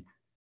campus and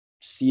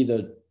see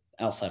the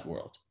outside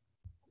world.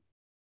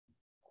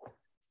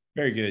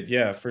 Very good.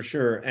 Yeah, for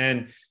sure.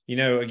 And,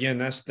 again,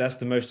 that's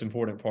the most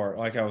important part.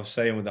 Like I was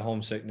saying with the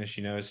homesickness,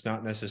 it's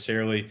not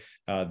necessarily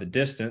the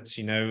distance,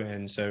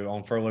 and so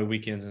on furlough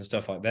weekends and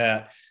stuff like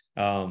that,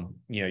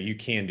 you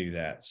can do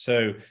that.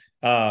 So,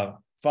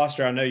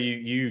 Foster, I know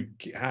you've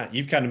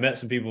kind of met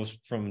some people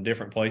from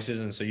different places,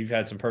 and so you've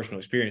had some personal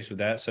experience with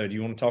that. So do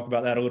you want to talk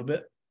about that a little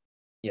bit?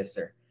 Yes,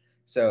 sir.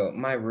 So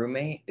my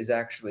roommate is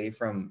actually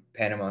from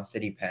Panama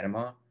City,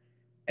 Panama,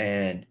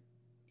 and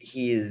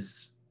he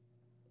is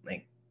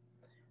like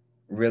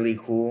really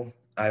cool.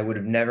 I would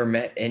have never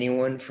met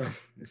anyone from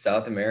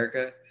South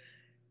America,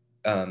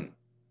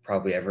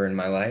 probably ever in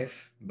my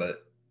life,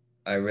 but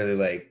I really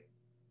like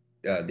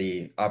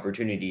the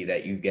opportunity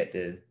that you get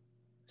to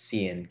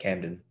see in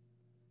Camden.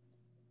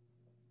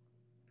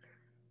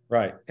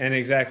 Right. And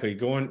exactly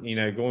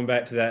going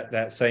back to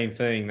that same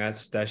thing,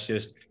 that's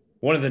just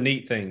one of the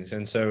neat things.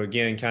 And so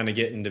again, kind of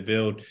getting to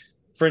build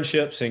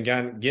friendships and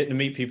getting to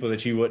meet people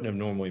that you wouldn't have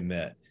normally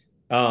met.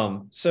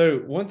 So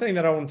one thing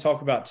that I want to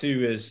talk about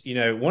too is,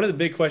 one of the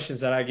big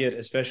questions that I get,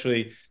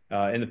 especially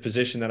in the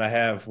position that I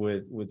have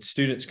with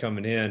students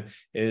coming in,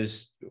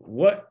 is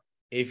what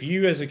if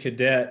you as a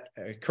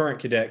current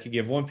cadet, could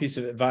give one piece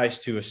of advice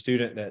to a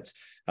student that's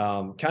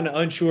kind of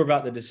unsure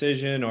about the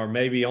decision or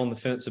maybe on the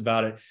fence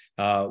about it,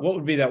 what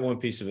would be that one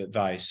piece of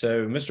advice?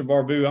 So, Mr.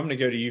 Barbu, I'm going to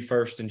go to you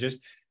first and just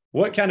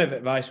What kind of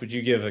advice would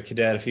you give a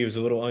cadet if he was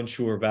a little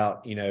unsure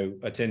about,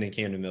 attending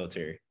Camden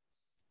Military?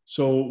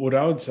 So what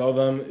I would tell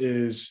them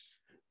is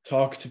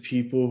talk to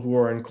people who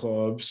are in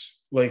clubs,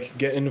 like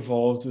get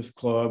involved with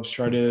clubs,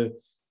 try to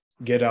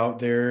get out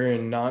there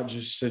and not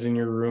just sit in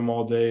your room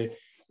all day,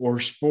 or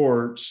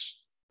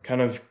sports, kind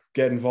of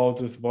get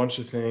involved with a bunch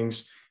of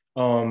things.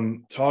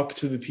 Talk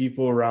to the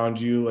people around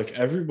you. Like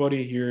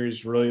everybody here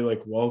is really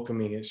like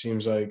welcoming. It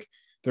seems like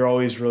they're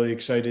always really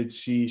excited to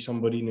see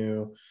somebody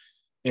new.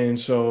 And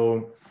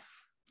so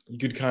you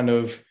could kind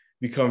of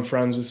become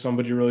friends with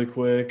somebody really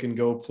quick and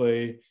go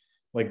play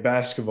like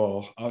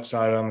basketball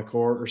outside on the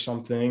court or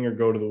something, or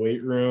go to the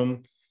weight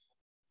room.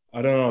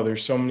 I don't know.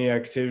 There's so many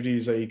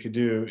activities that you could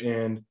do,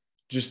 and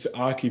just to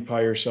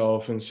occupy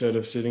yourself instead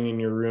of sitting in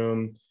your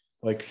room,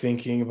 like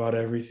thinking about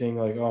everything,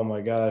 like, oh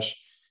my gosh.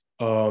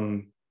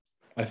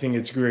 I think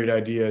it's a great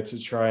idea to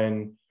try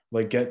and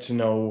like get to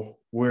know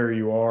where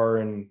you are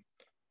and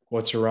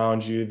what's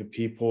around you, the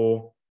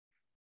people.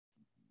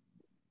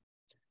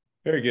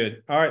 Very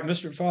good. All right,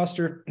 Mr.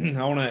 Foster,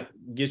 I want to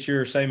get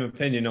your same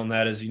opinion on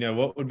that. As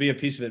what would be a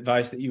piece of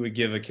advice that you would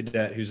give a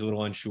cadet who's a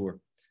little unsure?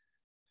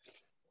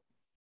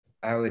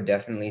 I would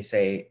definitely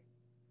say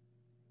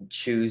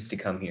choose to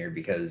come here,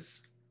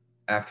 because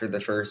after the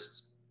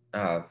first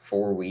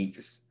 4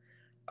 weeks,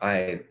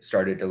 I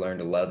started to learn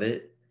to love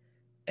it.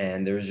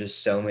 And there was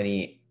just so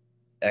many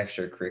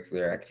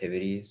extracurricular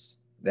activities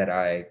that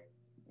I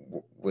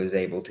was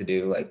able to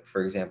do. Like,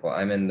 for example,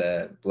 I'm in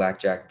the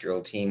blackjack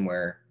drill team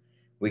where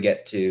we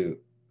get to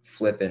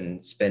flip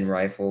and spin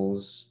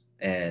rifles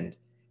and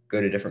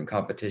go to different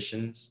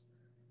competitions.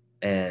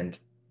 And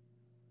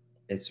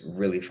it's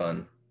really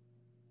fun.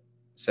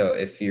 So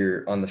if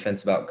you're on the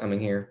fence about coming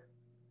here,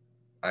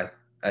 I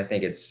I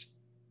think it's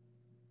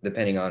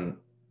depending on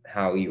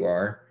how you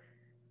are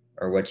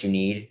or what you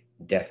need,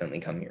 definitely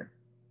come here.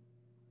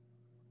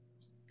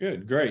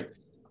 Good, great.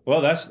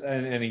 Well,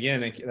 and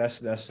again,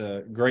 that's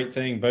a great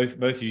thing. Both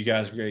of you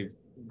guys gave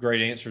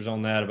great answers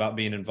on that about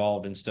being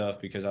involved in stuff,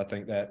 because I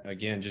think that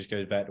again just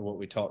goes back to what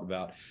we talked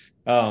about.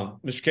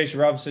 Mr. Casey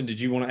Robinson, did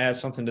you want to add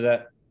something to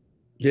that?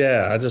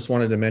 Yeah, I just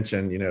wanted to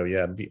mention,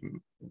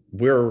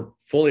 we're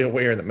fully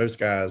aware that most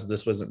guys,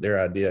 this wasn't their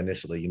idea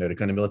initially, to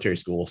come to military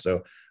school.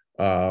 So,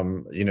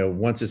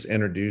 once it's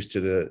introduced to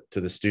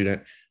the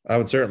student, I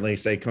would certainly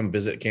say come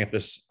visit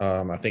campus.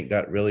 I think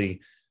that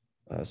really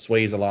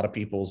sways a lot of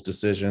people's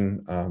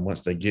decision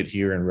once they get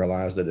here and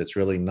realize that it's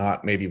really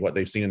not maybe what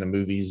they've seen in the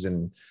movies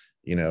and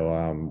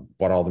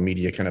what all the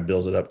media kind of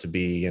builds it up to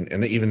be,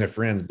 and even their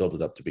friends build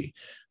it up to be.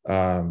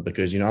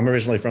 Because I'm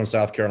originally from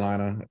South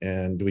Carolina,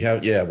 and we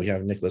have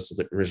Nicholas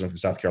originally from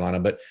South Carolina,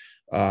 but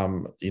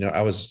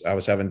I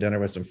was having dinner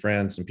with some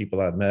friends, some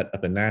people I'd met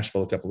up in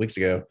Nashville a couple of weeks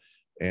ago,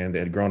 and they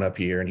had grown up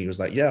here, and he was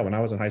like, yeah, when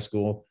I was in high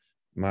school,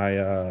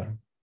 my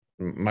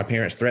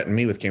parents threatened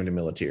me with Camden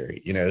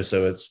Military,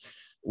 so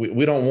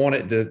we don't want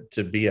it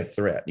to be a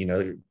threat,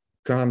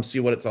 come see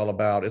what it's all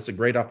about. It's a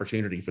great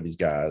opportunity for these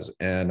guys.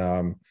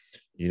 And,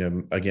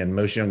 again,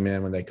 most young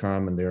men, when they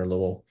come and they're a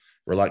little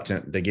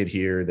reluctant, they get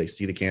here, they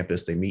see the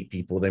campus, they meet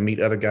people, they meet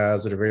other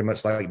guys that are very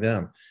much like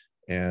them.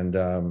 And,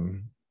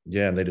 and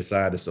they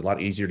decide it's a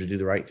lot easier to do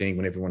the right thing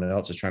when everyone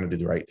else is trying to do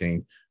the right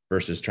thing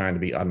versus trying to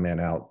be odd man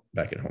out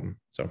back at home.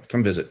 So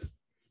come visit.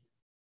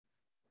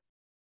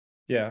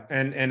 Yeah.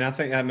 And I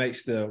think that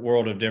makes the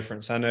world of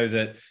difference. I know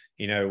that,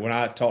 when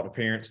I talk to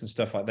parents and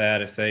stuff like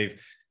that, if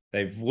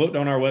they've looked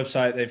on our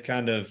website, they've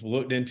kind of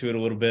looked into it a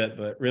little bit,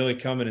 but really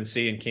coming and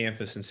seeing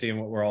campus and seeing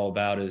what we're all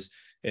about is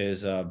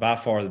by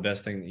far the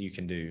best thing that you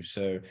can do.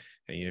 So,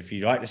 if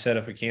you'd like to set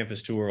up a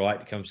campus tour or like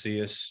to come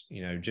see us,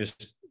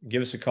 just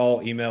give us a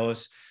call, email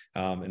us,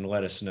 and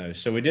let us know.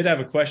 So we did have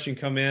a question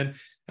come in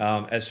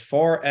as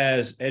far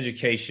as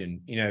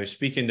education,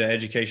 speaking to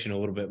education a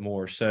little bit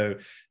more. So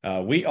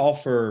we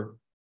offer,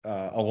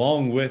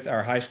 along with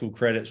our high school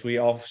credits, we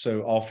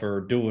also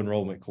offer dual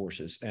enrollment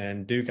courses.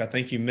 And Duke, I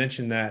think you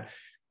mentioned that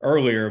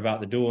earlier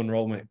about the dual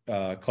enrollment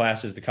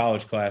classes, the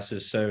college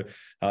classes. So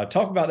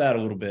talk about that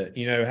a little bit.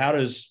 How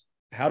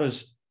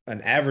does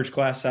an average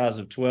class size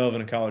of 12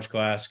 in a college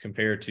class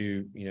compare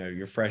to,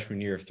 your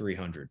freshman year of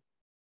 300?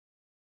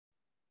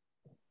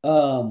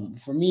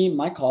 For me,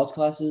 my college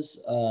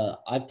classes,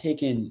 I've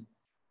taken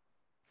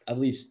at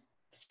least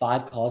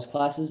 5 college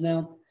classes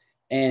now,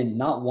 and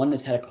not one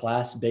has had a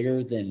class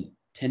bigger than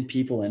 10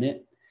 people in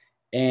it.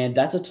 And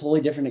that's a totally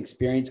different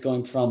experience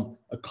going from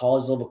a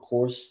college level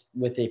course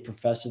with a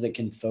professor that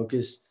can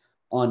focus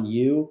on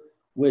you,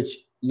 which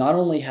not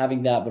only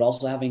having that, but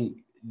also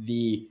having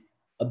the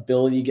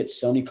ability to get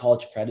so many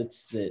college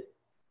credits that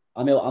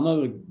I'm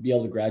able to be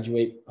able to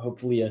graduate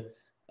hopefully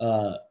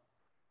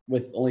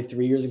with only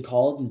 3 years in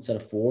college instead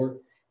of 4.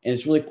 And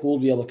it's really cool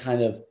to be able to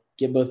kind of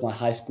get both my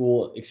high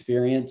school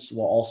experience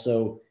while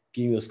also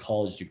getting those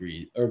college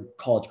degrees or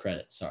college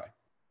credits. Sorry.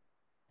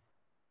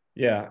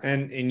 Yeah.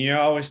 And I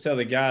always tell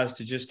the guys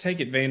to just take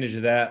advantage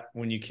of that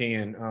when you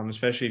can,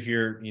 especially if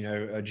you're,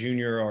 a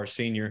junior or a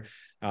senior.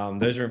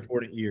 Those are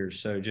important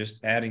years. So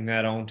just adding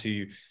that on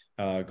to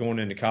going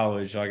into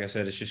college, like I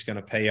said, it's just going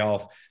to pay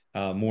off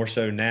more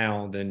so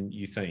now than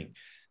you think.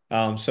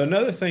 So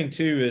another thing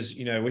too is,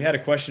 we had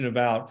a question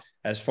about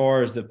as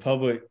far as the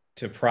public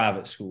to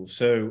private school.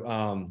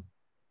 So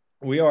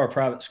we are a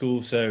private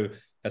school. So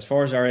as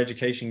far as our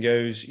education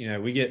goes,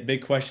 we get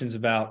big questions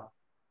about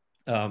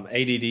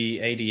ADD,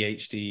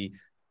 ADHD,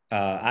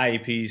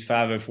 IEPs,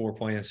 504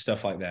 plans,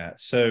 stuff like that.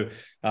 So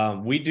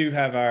we do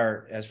have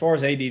as far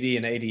as ADD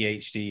and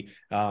ADHD,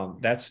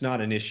 that's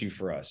not an issue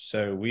for us.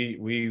 So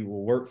we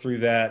will work through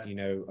that.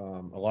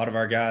 A lot of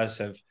our guys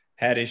have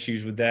had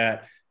issues with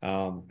that.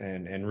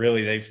 And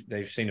really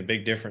they've seen a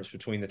big difference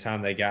between the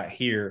time they got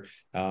here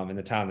and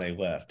the time they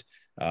left.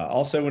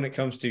 Also, when it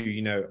comes to,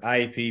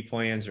 IEP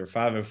plans or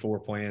 504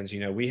 plans,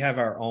 we have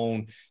our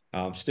own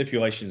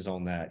stipulations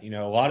on that. A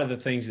lot of the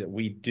things that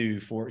we do,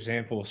 for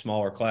example,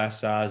 smaller class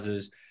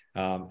sizes,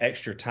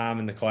 extra time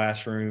in the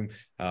classroom,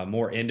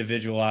 more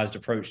individualized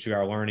approach to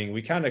our learning.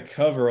 We kind of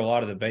cover a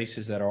lot of the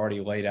bases that are already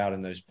laid out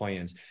in those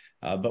plans.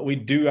 But we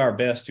do our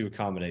best to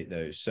accommodate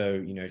those.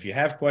 So, if you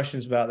have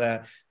questions about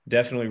that,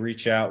 definitely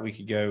reach out. We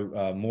could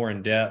go more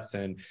in depth.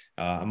 And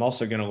I'm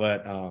also going to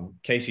let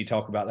Casey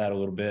talk about that a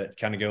little bit,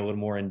 kind of go a little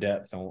more in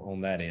depth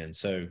on that end.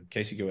 So,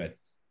 Casey, go ahead.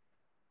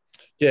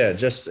 Yeah,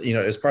 just,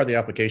 as part of the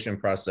application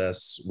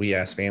process, we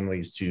ask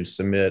families to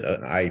submit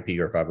an IEP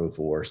or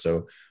 504.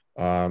 So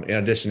in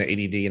addition to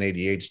ADD and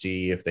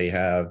ADHD, if they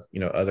have,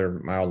 other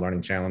mild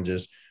learning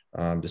challenges,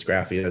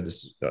 dysgraphia,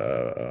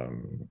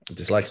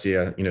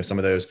 dyslexia, some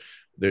of those,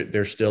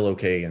 they're still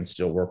okay and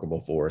still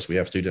workable for us. We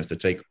have students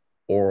that take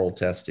oral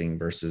testing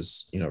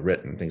versus,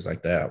 written, things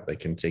like that. They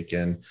can take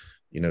in,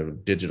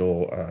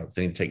 digital,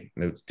 they need to take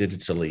notes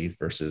digitally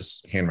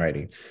versus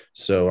handwriting.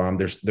 So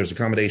there's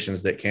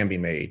accommodations that can be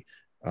made.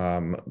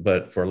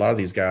 But for a lot of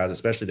these guys,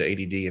 especially the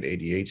ADD and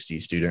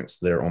ADHD students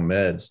that are on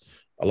meds,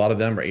 a lot of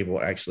them are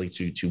able actually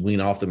to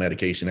wean off the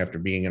medication after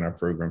being in our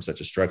program,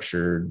 such a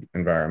structured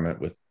environment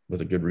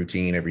with a good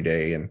routine every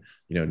day and,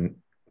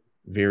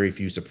 very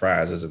few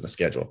surprises in the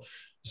schedule.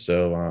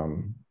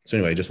 So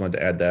anyway, just wanted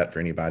to add that for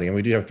anybody. And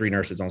we do have 3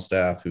 nurses on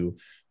staff who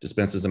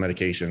dispenses the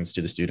medications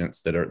to the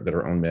students that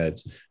are on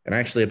meds. And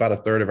actually about a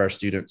third of our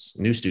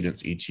new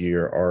students each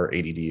year are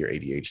ADD or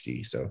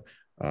ADHD. So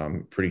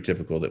pretty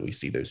typical that we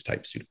see those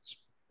type students.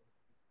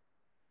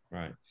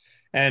 Right.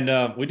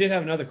 And we did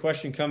have another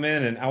question come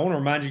in, and I want to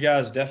remind you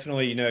guys,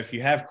 definitely, if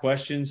you have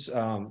questions,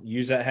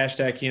 use that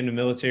hashtag Camden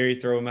Military,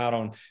 throw them out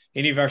on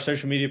any of our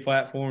social media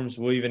platforms.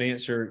 We'll even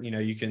answer,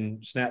 you can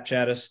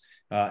Snapchat us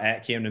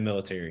at Camden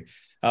Military.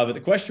 But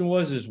the question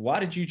is why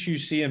did you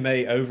choose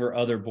CMA over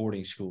other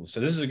boarding schools? So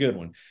this is a good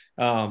one.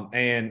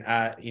 And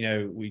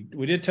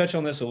we did touch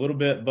on this a little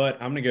bit, but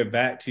I'm going to go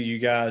back to you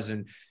guys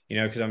and,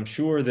 because I'm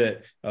sure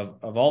that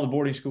of all the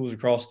boarding schools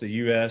across the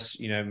U.S.,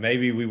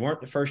 maybe we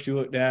weren't the first you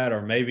looked at,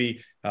 or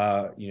maybe,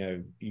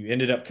 you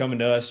ended up coming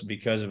to us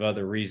because of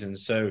other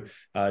reasons. So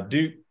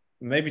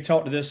maybe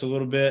talk to this a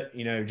little bit,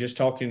 just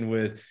talking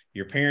with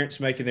your parents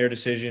making their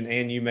decision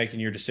and you making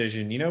your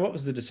decision. What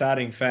was the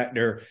deciding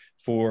factor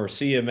for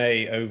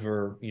CMA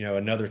over,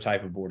 another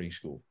type of boarding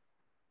school?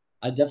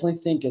 I definitely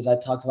think, as I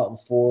talked about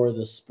before,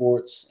 the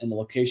sports and the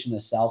location in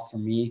the South for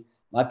me,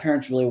 my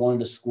parents really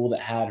wanted a school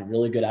that had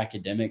really good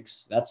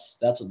academics. That's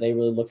what they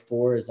really looked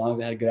for. As long as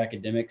it had good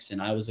academics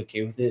and I was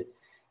okay with it,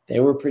 they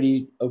were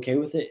pretty okay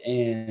with it.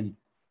 And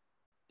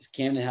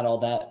Camden had all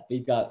that.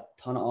 We've got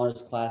a ton of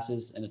honors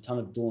classes and a ton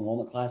of dual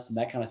enrollment classes, and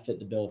that kind of fit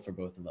the bill for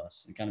both of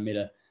us and kind of made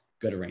a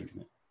good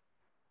arrangement.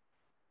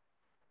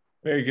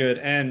 Very good.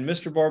 And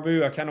Mr.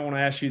 Barbu, I kind of want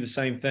to ask you the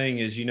same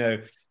thing as,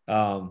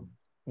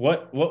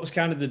 what was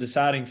kind of the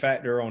deciding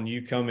factor on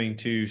you coming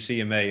to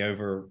CMA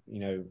over,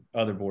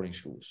 other boarding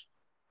schools?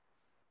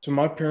 So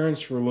my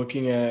parents were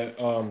looking at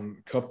a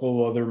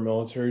couple other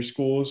military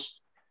schools,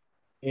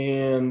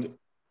 and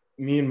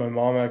me and my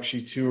mom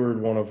actually toured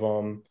one of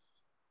them.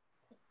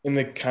 And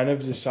the kind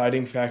of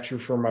deciding factor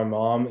for my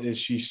mom is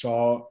she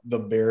saw the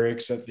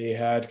barracks that they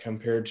had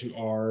compared to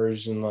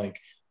ours, and like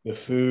the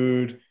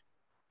food,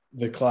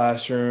 the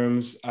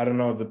classrooms. I don't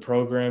know, the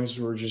programs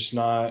were just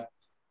not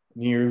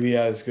nearly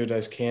as good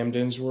as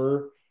Camden's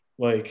were.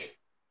 Like,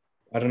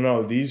 I don't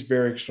know, these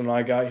barracks, when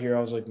I got here,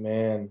 I was like,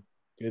 man,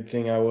 good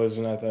thing I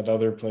wasn't at that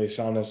other place,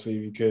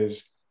 honestly,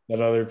 because that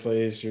other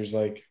place, there's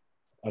like,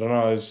 I don't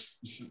know, it's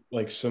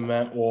like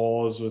cement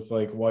walls with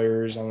like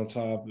wires on the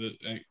top.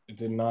 It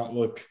did not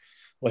look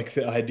like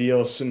the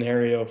ideal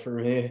scenario for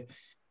me.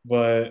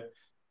 But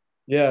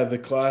yeah, the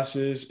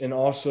classes, and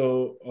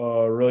also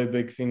a really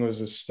big thing was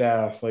the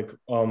staff. Like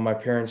my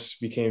parents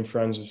became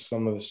friends with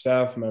some of the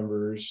staff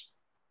members,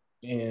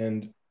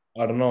 and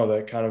I don't know,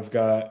 that kind of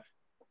got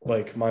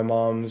like my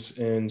mom's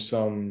in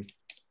some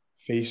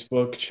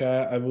Facebook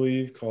chat, I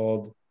believe,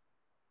 called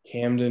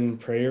Camden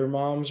Prayer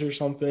Moms or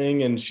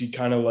something. And she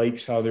kind of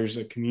likes how there's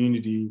a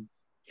community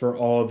for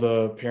all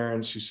the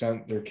parents who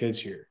sent their kids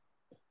here.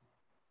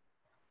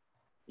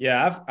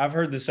 Yeah, I've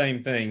heard the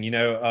same thing.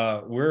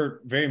 We're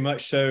very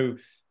much so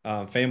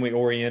family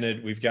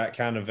oriented. We've got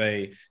kind of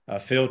a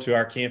feel to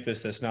our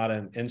campus that's not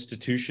an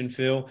institution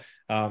feel.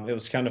 It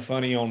was kind of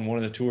funny on one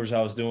of the tours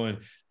I was doing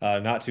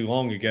not too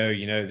long ago.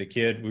 The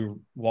kid, we were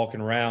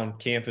walking around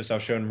campus. I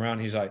was showing him around.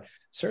 He's like,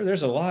 "Sir,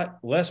 there's a lot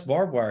less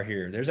barbed wire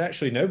here. There's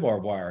actually no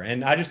barbed wire."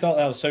 And I just thought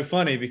that was so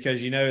funny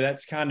because,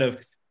 that's kind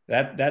of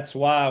that's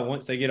why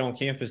once they get on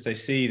campus, they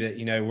see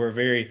that, we're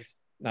very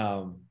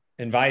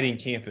inviting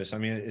campus. I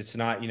mean, it's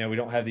not, we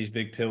don't have these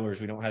big pillars.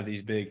 We don't have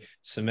these big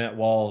cement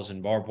walls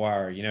and barbed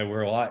wire.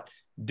 We're a lot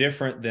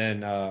different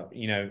than,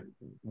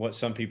 what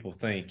some people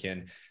think.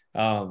 And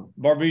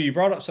Barbu, you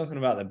brought up something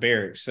about the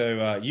barracks.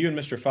 So you and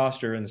Mr.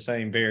 Foster are in the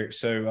same barracks.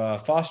 So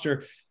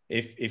Foster,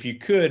 if you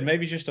could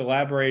maybe just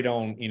elaborate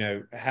on,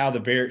 how the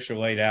barracks are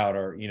laid out,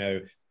 or,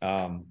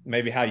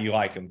 maybe how you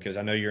like them, because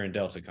I know you're in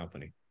Delta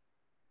Company.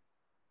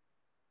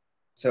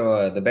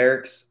 So the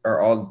barracks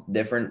are all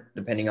different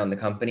depending on the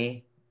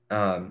company.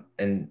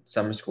 In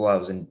summer school, I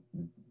was in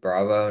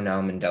Bravo. Now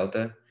I'm in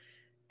Delta.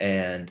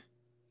 And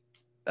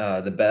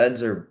the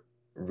beds are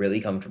really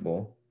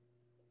comfortable.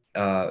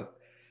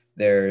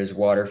 There's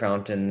water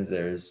fountains.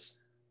 There's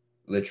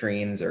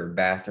latrines or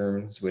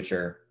bathrooms,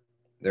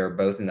 they're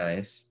both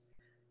nice.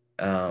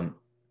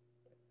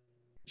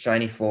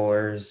 Shiny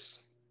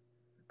floors.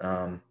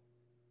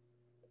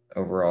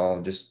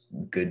 Overall, just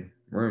good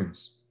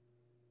rooms.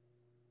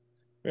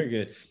 Very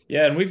good.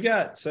 Yeah. And we've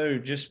got, so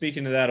just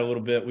speaking to that a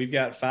little bit, we've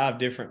got 5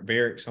 different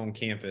barracks on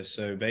campus.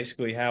 So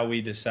basically how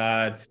we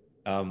decide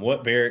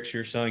what barracks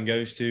your son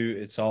goes to,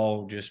 it's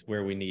all just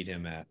where we need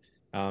him at.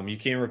 You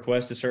can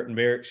request a certain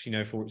barracks,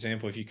 for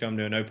example, if you come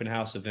to an open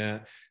house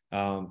event,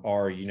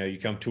 or, you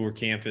come tour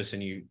campus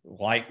and you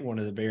like one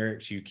of the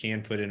barracks, you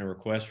can put in a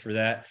request for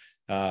that.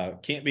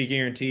 Can't be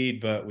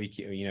guaranteed, but we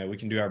can, we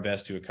can do our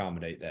best to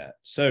accommodate that.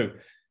 So,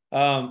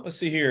 let's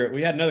see here.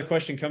 We had another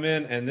question come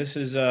in, and this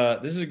is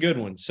a good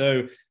one.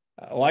 So,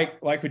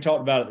 like we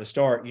talked about at the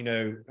start,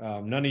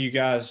 none of you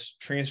guys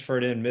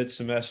transferred in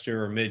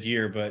mid-semester or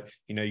mid-year, but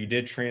you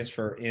did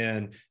transfer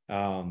in,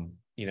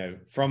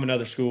 from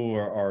another school,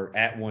 or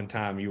at one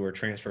time you were a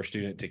transfer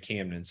student to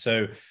Camden.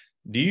 So,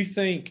 do you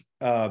think,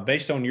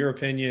 based on your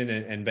opinion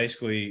and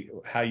basically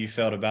how you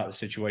felt about the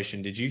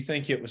situation, did you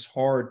think it was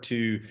hard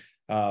to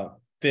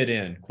fit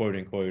in, quote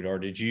unquote, or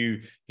did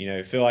you,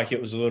 feel like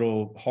it was a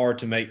little hard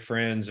to make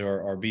friends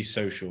or be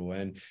social?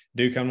 And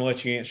Duke, I'm gonna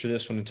let you answer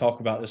this one and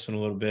talk about this one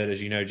a little bit. As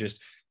just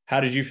how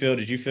did you feel?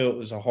 Did you feel it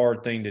was a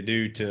hard thing to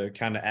do to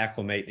kind of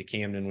acclimate to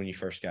Camden when you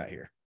first got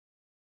here?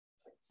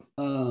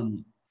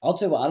 I'll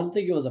tell you what, I don't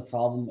think it was a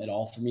problem at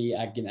all for me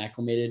getting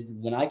acclimated.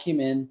 When I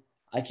came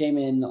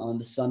in on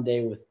the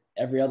Sunday with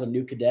every other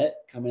new cadet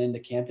coming into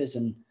campus,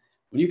 and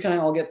when you kind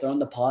of all get thrown in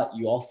the pot,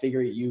 you all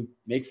figure, you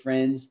make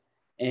friends,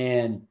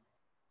 and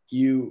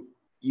you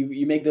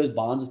make those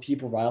bonds with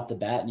people right off the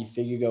bat, and you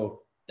figure,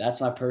 that's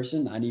my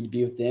person. I need to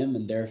be with them,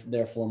 and they're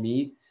there for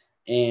me.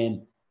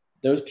 And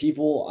those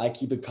people I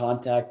keep in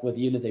contact with,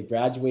 even if they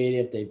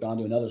graduated, if they've gone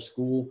to another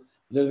school.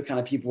 They're the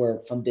kind of people where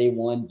from day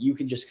one, you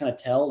can just kind of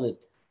tell that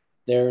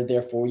they're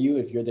there for you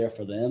if you're there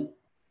for them.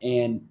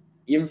 And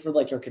even for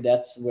like our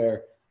cadets,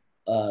 where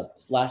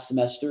last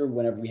semester,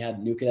 whenever we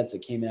had new cadets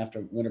that came in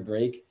after winter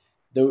break,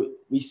 though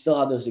we still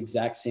have those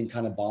exact same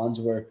kind of bonds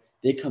where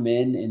they come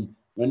in, and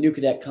when a new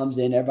cadet comes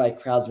in, everybody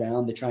crowds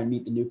around. They try and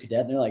meet the new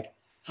cadet, and they're like,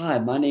 "Hi,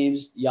 my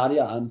name's yada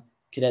yada. I'm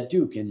Cadet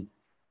Duke." And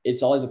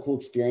it's always a cool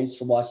experience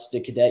to watch the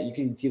cadet. You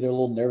can see they're a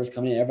little nervous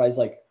coming in. Everybody's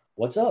like,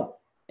 "What's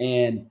up?"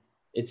 And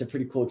it's a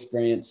pretty cool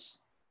experience.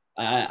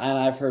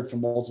 I've heard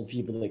from multiple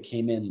people that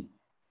came in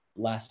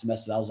last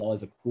semester, that was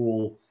always a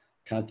cool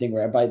kind of thing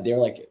where everybody, they're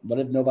like, "What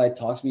if nobody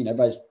talks to me?" And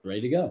everybody's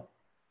ready to go.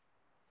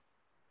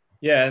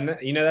 Yeah.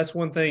 And, that's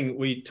one thing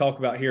we talk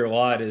about here a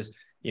lot is,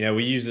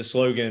 we use the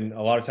slogan.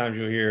 A lot of times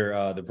you'll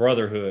hear the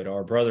brotherhood,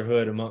 or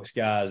brotherhood amongst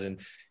guys. And,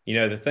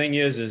 the thing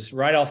is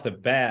right off the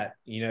bat,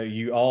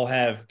 you all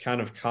have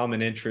kind of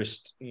common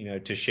interest,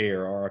 to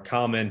share, or a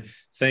common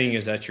thing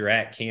is that you're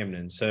at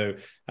Camden. So,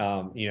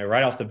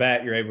 right off the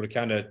bat, you're able to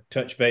kind of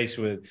touch base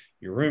with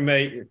your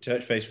roommate, you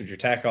touch base with your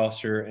TAC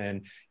officer.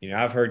 And,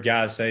 I've heard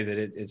guys say that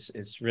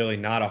it's really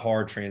not a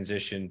hard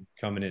transition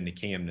coming into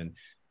Camden.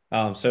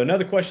 So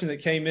another question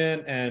that came in,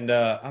 and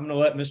I'm going to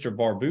let Mr.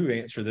 Barbu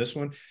answer this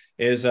one,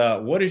 is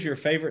what is your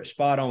favorite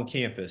spot on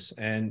campus?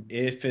 And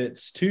if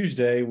it's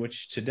Tuesday,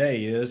 which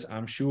today is,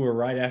 I'm sure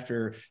right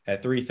after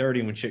at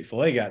 3:30 when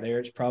Chick-fil-A got there,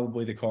 it's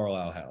probably the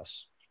Carlisle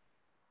House.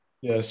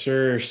 Yes,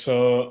 sir.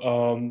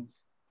 So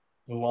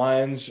the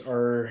lines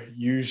are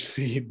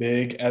usually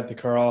big at the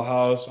Carlisle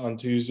House on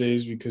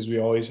Tuesdays because we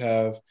always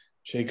have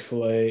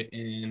Chick-fil-A,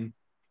 and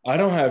I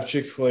don't have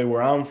Chick-fil-A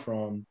where I'm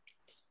from.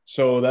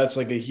 So that's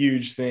like a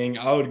huge thing.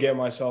 I would get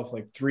myself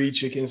like 3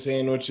 chicken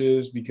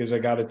sandwiches because I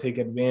got to take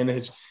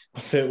advantage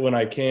of it when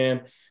I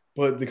can.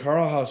 But the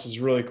Carl House is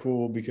really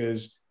cool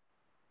because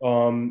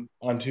on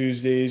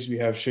Tuesdays we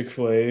have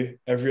Chick-fil-A.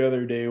 Every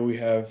other day we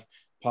have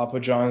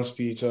Papa John's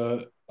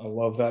pizza. I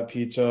love that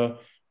pizza.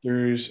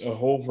 There's a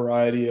whole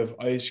variety of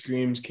ice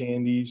creams,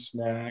 candies,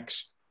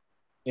 snacks,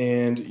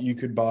 and you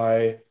could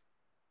buy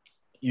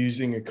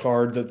using a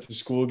card that the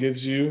school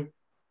gives you.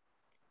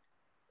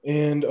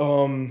 And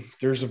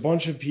there's a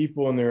bunch of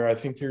people in there. I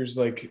think there's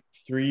like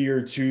 3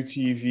 or 2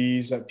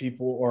 TVs that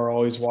people are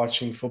always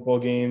watching football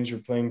games or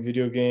playing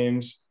video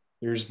games.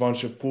 There's a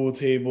bunch of pool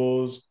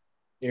tables,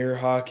 air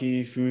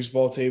hockey,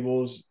 foosball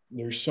tables.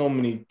 There's so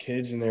many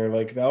kids in there.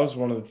 Like that was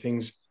one of the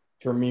things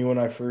for me when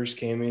I first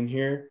came in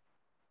here,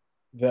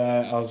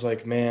 that I was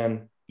like,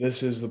 man,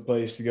 this is the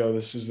place to go.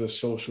 This is the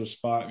social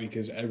spot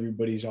because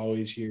everybody's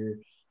always here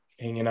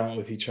hanging out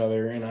with each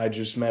other. And I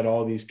just met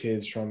all these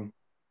kids from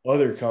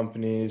other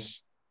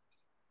companies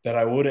that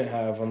I wouldn't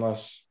have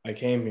unless I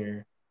came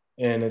here.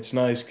 And it's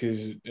nice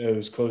because it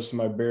was close to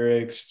my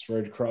barracks. It's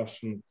right across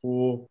from the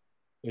pool.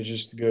 It's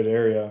just a good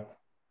area.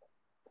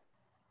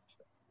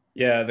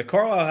 Yeah, the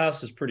Carlisle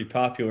House is pretty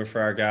popular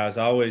for our guys.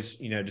 I always,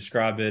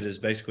 describe it as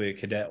basically a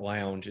cadet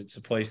lounge. It's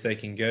a place they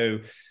can go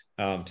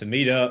to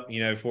meet up.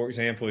 For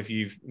example, if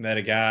you've met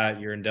a guy,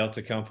 you're in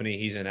Delta Company,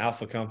 he's in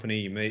Alpha Company,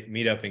 you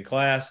meet up in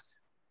class.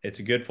 It's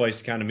a good place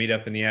to kind of meet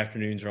up in the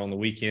afternoons or on the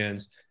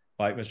weekends.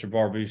 Like Mr.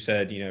 Barbu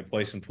said,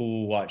 play some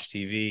pool, watch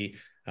TV,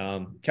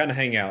 kind of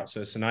hang out.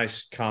 So it's a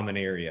nice common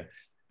area.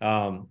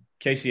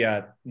 Casey,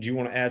 do you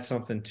want to add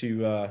something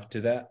to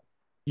that?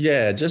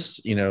 Yeah,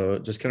 just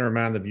just kind of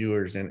remind the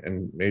viewers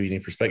and maybe any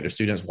prospective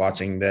students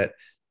watching that,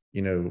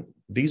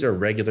 these are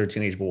regular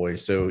teenage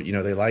boys. So,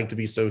 they like to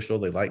be social,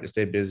 they like to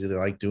stay busy, they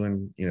like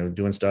doing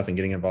stuff and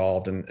getting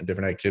involved in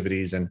different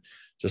activities. And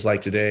just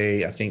like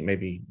today, I think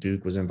maybe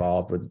Duke was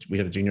involved we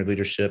had a junior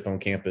leadership on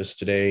campus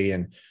today.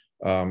 And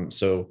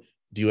so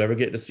do you ever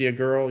get to see a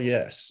girl?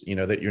 Yes.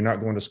 That you're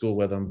not going to school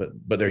with them,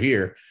 but they're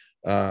here.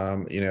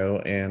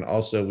 And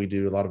also we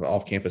do a lot of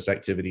off-campus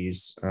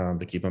activities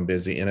to keep them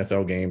busy,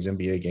 NFL games,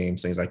 NBA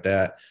games, things like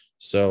that.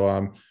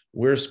 So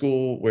we're a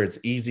school where it's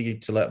easy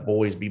to let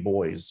boys be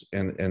boys,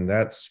 and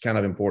that's kind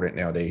of important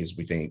nowadays,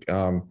 we think.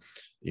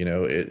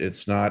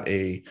 It's not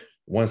a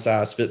one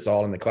size fits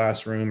all in the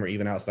classroom or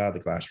even outside the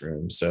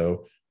classroom.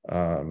 So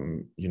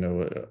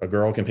a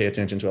girl can pay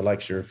attention to a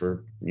lecture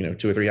for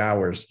 2 or 3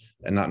 hours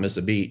and not miss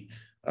a beat.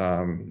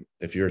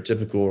 If you're a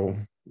typical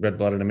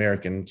red-blooded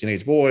American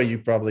teenage boy, you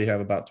probably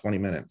have about 20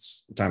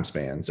 minutes time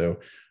span. So,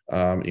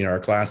 our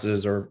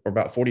classes are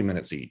about 40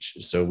 minutes each.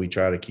 So we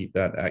try to keep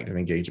that active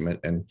engagement.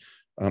 And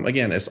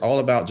again, it's all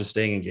about just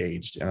staying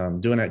engaged,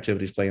 doing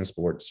activities, playing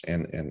sports,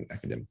 and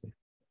academically.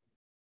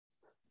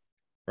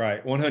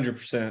 Right,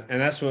 100%. And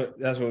that's what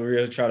we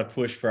really try to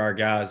push for our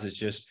guys, is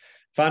just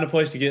find a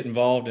place to get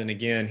involved. And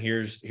again,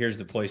 here's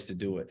the place to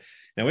do it.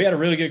 Now, we had a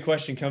really good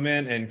question come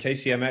in, and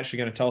Casey, I'm actually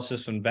going to toss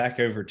this one back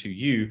over to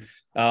you.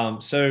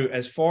 So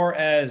as far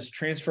as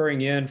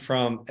transferring in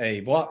from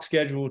a block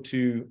schedule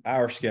to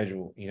our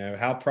schedule,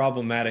 how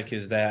problematic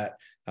is that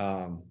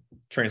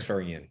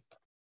transferring in?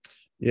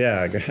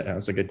 Yeah,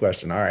 that's a good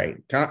question. All right.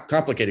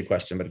 Complicated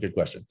question, but a good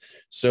question.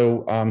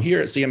 So here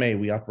at CMA,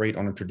 we operate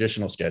on a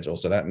traditional schedule.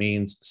 So that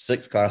means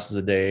 6 classes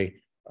a day.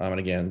 And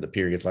again, the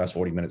periods last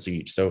 40 minutes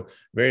each. So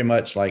very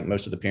much like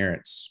most of the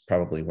parents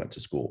probably went to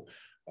school.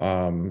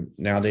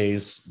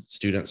 Nowadays,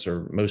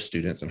 most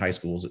students in high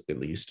schools, at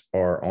least,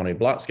 are on a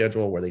block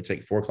schedule where they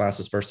take 4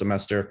 classes first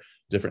semester,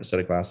 different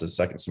set of classes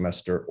second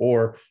semester,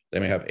 or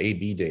they may have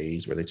A-B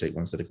days where they take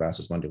 1 set of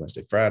classes Monday,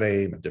 Wednesday,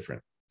 Friday, a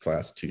different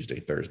class Tuesday,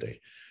 Thursday.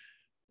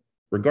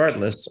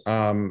 Regardless,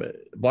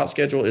 block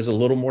schedule is a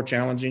little more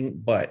challenging,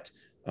 but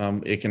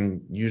it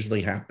can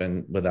usually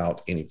happen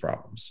without any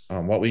problems.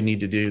 What we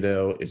need to do,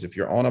 though, is if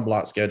you're on a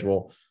block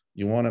schedule,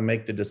 you want to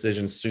make the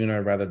decision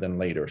sooner rather than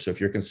later. So if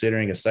you're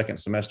considering a second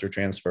semester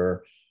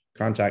transfer,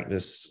 contact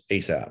us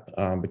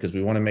ASAP, because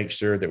we want to make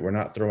sure that we're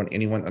not throwing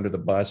anyone under the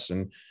bus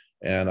and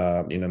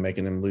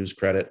making them lose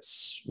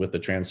credits with the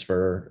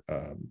transfer,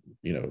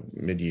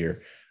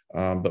 mid-year.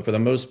 But for the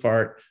most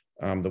part,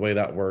 the way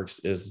that works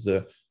is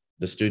the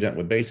student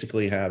would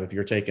basically have, if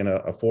you're taking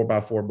a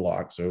 4x4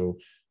 block, so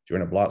if you're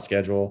in a block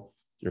schedule,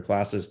 your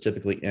classes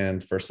typically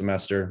end first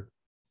semester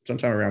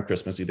sometime around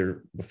Christmas,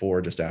 either before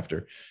or just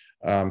after.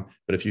 But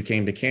if you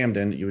came to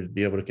Camden, you would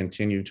be able to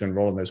continue to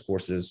enroll in those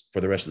courses for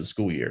the rest of the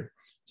school year.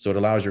 So it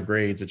allows your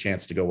grades a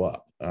chance to go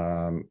up,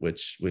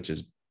 which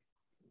is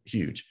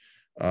huge.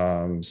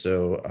 So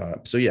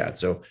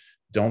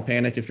don't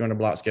panic if you're on a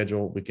block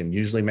schedule. We can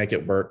usually make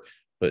it work,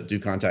 but do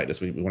contact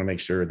us. We want to make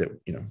sure that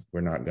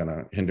we're not going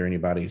to hinder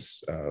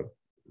anybody's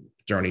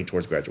journey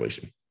towards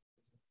graduation.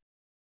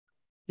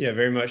 Yeah,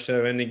 very much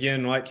so. And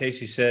again, like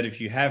Casey said, if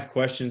you have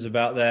questions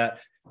about that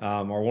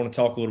or want to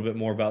talk a little bit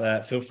more about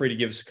that, feel free to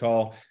give us a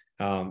call,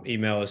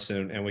 email us,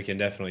 and we can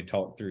definitely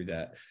talk through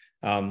that.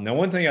 Now,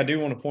 one thing I do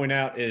want to point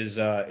out is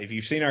if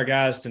you've seen our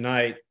guys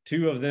tonight,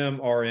 2 of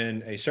them are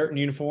in a certain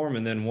uniform,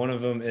 and then one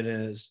of them it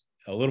is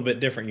a little bit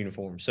different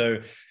uniform. So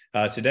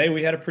today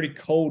we had a pretty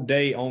cold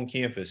day on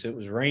campus. It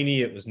was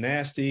rainy. It was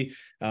nasty.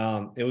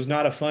 It was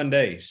not a fun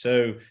day.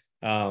 So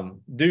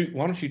Duke,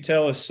 why don't you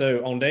tell us,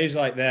 so on days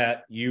like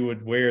that, you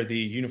would wear the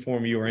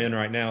uniform you are in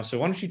right now. So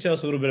why don't you tell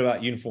us a little bit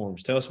about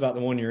uniforms? Tell us about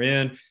the one you're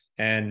in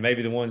and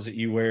maybe the ones that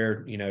you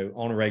wear,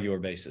 on a regular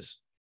basis.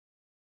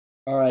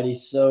 Alrighty,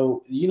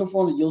 so the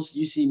uniform that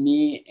you see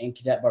me and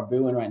Cadet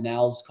Barbu in right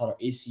now is called our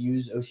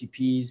ACUs,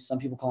 OCPs. Some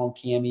people call them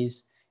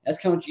camis. That's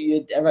kind of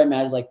what everybody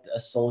imagines like a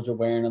soldier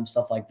wearing them,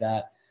 stuff like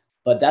that.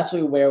 But that's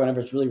what we wear whenever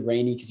it's really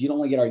rainy because you don't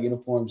want to get our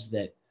uniforms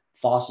that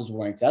Foster's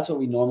wearing. 'Cause that's what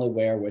we normally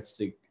wear, where it's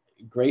the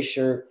gray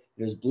shirt,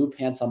 there's blue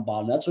pants on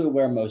bottom. That's what we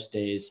wear most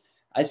days.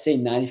 I say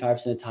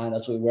 95% of the time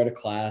that's what we wear to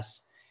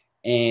class,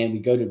 and we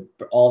go to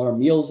all of our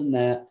meals in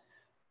that.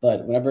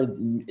 But whenever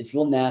it's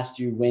real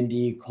nasty,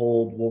 windy,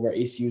 cold, we'll wear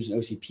ACUs and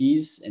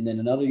OCPs. And then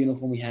another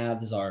uniform we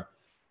have is our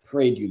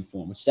parade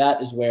uniform, which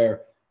that is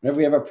where whenever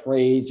we have our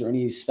parades or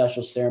any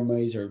special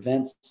ceremonies or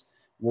events,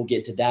 we'll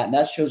get to that. And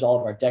that shows all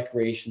of our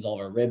decorations, all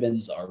of our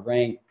ribbons, our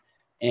rank,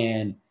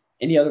 and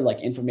any other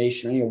like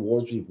information, any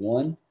awards we've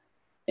won.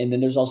 And then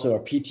there's also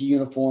our PT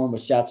uniform,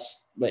 which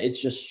but it's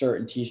just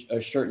shirt and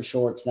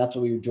shorts. And that's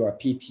what we would do our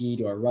PT,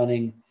 do our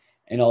running,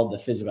 and all the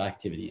physical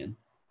activity in.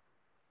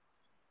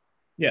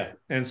 Yeah,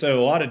 and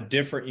so a lot of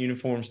different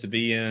uniforms to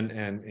be in,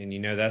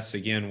 and that's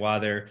again why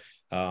they're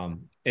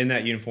in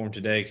that uniform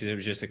today, because it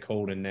was just a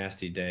cold and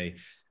nasty day.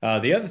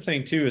 The other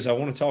thing too is I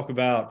want to talk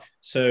about,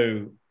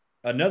 so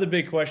another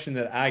big question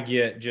that I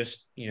get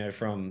just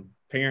from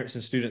parents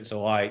and students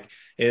alike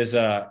is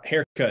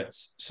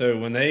haircuts. So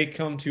when they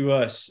come to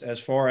us as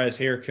far as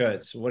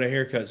haircuts, what do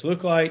haircuts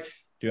look like?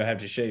 Do I have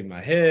to shave my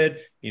head?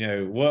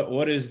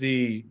 What is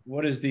the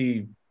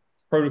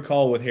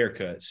protocol with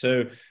haircuts?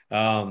 So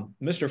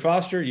Mr.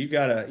 Foster, you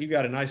got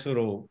a nice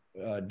little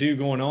do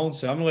going on.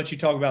 So I'm gonna let you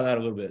talk about that a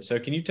little bit. So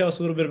can you tell us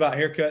a little bit about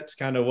haircuts,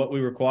 kind of what we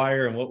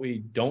require and what we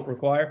don't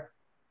require?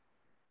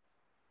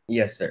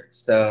 Yes, sir.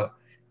 So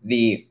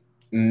the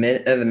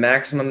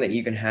maximum that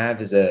you can have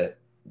is a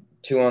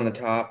 2 on the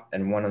top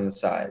and 1 on the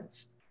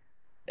sides.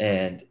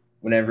 And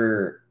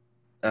whenever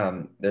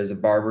there's a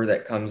barber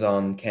that comes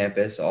on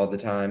campus all the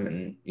time,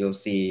 and you'll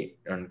see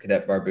on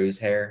Cadet Barbu's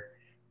hair,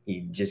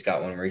 he just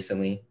got one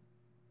recently.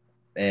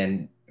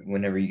 And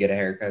whenever you get a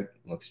haircut, it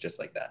looks just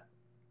like that.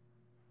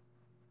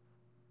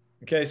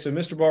 Okay, so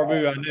Mr.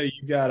 Barbu, I know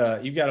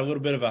you've got a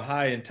little bit of a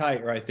high and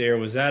tight right there.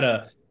 Was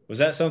that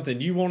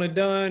something you wanted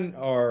done,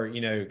 or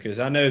because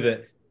I know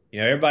that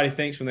everybody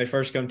thinks when they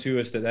first come to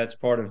us that that's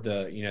part of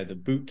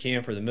the boot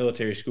camp or the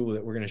military school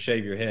that we're going to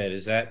shave your head.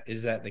 Is that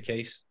the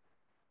case?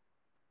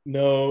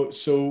 No.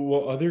 So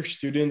what other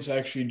students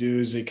actually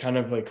do is they kind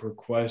of like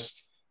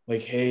request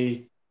like,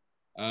 hey,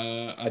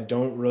 I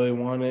don't really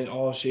want it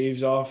all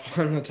shaves off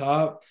on the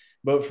top.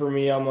 But for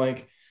me, I'm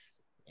like,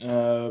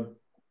 uh,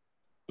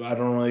 I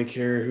don't really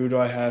care. Who do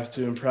I have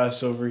to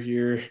impress over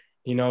here?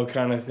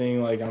 Kind of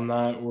thing. Like, I'm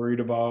not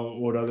worried about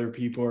what other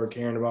people are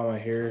caring about my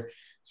hair.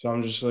 So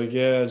I'm just like,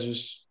 yeah,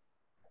 just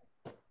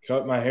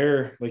cut my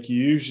hair like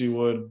you usually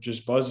would,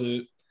 just buzz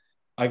it.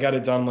 I got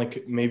it done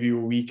like maybe a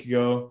week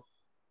ago,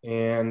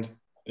 and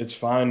it's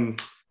fine.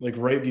 Like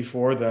right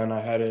before then, I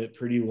had it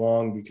pretty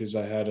long because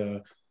I had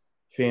a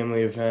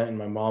family event and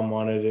my mom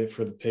wanted it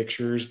for the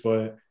pictures.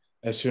 But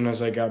as soon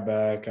as I got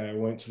back, I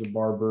went to the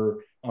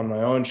barber on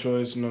my own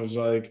choice and I was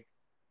like,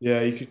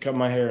 yeah, you could cut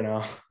my hair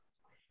now.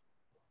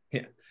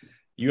 Yeah,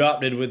 you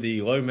opted with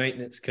the low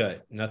maintenance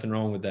cut. Nothing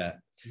wrong with that.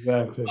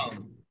 Exactly.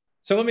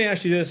 So let me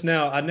ask you this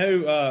now. I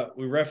know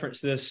we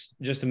referenced this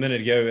just a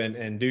minute ago,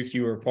 and Duke,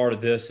 you were a part of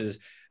this. Is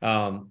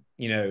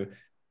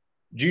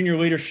junior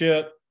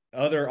leadership,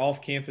 other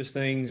off-campus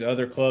things,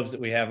 other clubs that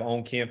we have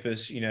on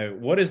campus.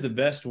 What is the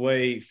best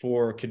way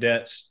for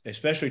cadets,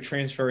 especially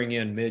transferring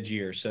in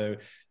mid-year? So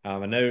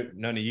I know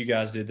none of you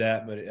guys did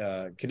that,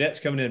 but cadets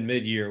coming in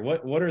mid-year,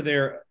 what are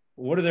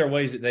their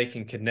ways that they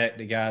can connect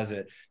to guys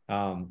that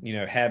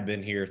have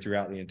been here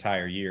throughout the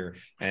entire year?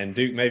 And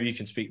Duke, maybe you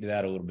can speak to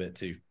that a little bit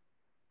too.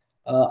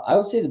 I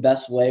would say the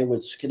best way,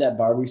 which Cadet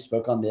Barbie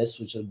spoke on this,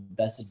 which is the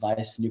best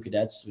advice to new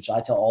cadets, which I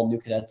tell all new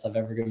cadets I've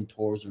ever given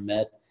tours or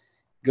met,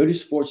 go do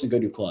sports and go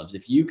do clubs.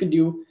 If you're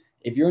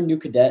a new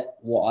cadet,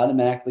 we'll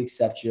automatically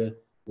accept you.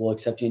 We'll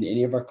accept you into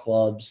any of our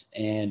clubs,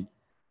 and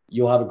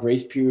you'll have a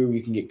grace period where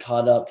you can get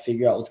caught up,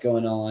 figure out what's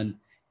going on.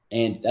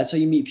 And that's how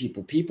you meet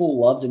people. People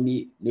love to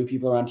meet new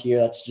people around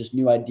here. That's just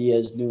new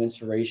ideas, new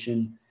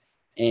inspiration.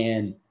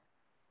 And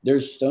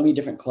there's so many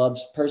different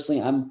clubs.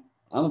 Personally, I'm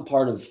a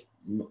part of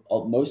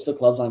most of the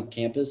clubs on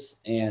campus,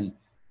 and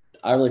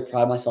I really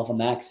pride myself on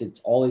that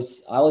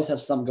because I always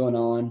have something going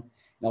on, and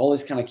it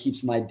always kind of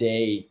keeps my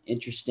day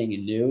interesting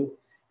and new.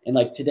 And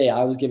like today,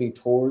 I was giving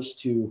tours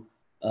to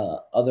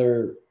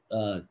other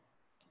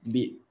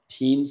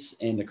teams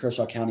in the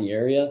Kershaw County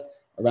area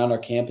around our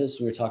campus.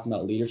 We were talking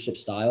about leadership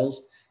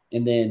styles,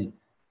 and then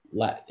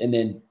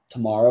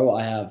tomorrow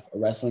I have a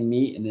wrestling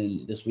meet, and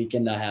then this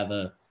weekend I have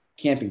a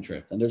camping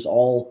trip. And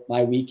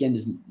my weekend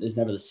is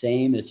never the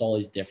same. It's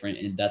always different,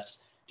 and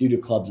that's due to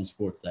clubs and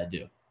sports that I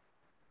do.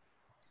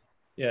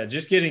 Yeah,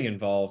 just getting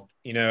involved.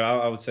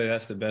 I would say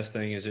that's the best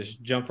thing is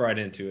just jump right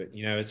into it.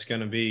 It's going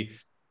to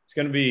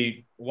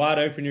be wide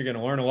open. You're going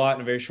to learn a lot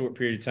in a very short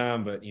period of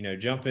time, but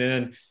jump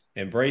in,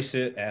 embrace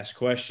it, ask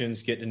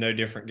questions, get to know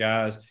different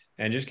guys,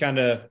 and just kind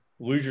of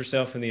lose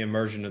yourself in the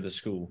immersion of the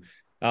school.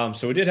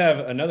 So we did have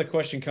another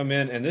question come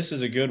in, and this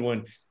is a good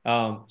one.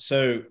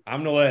 So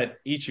I'm going to let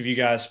each of you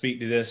guys speak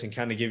to this and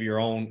kind of give your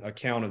own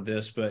account of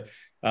this. But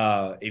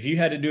if you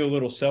had to do a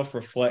little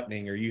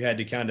self-reflecting, or you had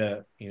to kind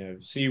of,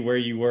 see where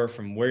you were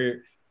from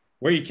where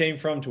you came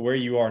from to where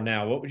you are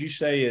now, what would you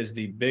say is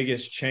the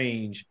biggest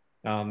change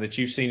that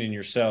you've seen in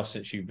yourself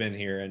since you've been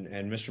here?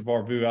 And Mr.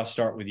 Barbu, I'll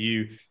start with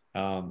you.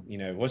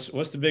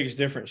 What's the biggest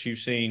difference you've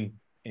seen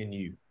in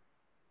you?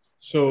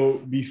 So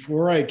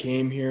before I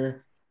came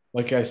here,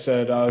 like I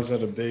said, I was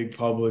at a big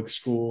public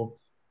school.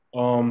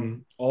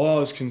 All I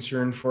was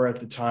concerned for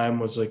at the time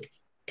was like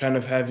kind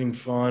of having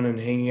fun and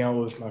hanging out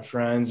with my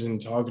friends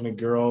and talking to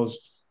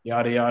girls,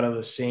 yada yada,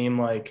 the same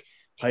like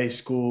high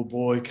school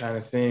boy kind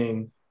of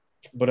thing.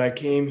 But I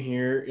came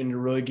here and it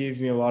really gave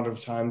me a lot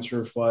of time to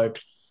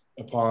reflect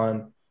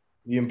upon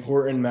the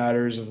important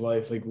matters of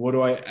life. Like, what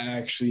do I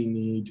actually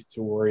need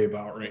to worry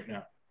about right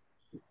now?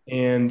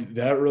 And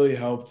that really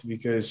helped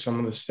because some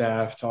of the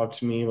staff talked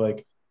to me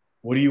like,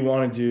 what do you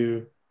want to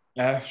do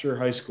after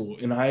high school?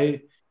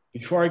 And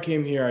before I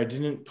came here, I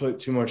didn't put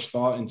too much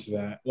thought into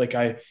that. Like,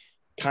 I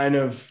kind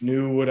of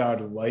knew what I'd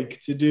like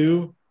to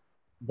do,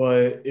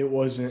 but it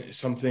wasn't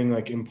something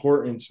like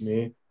important to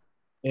me.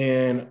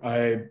 And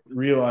I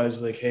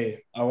realized like,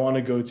 hey, I want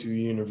to go to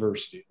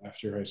university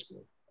after high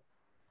school.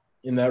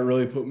 And that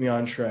really put me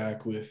on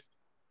track with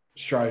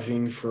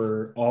striving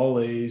for all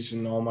A's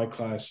in all my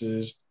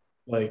classes.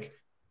 Like,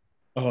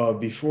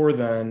 before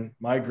then,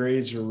 my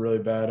grades were really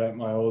bad at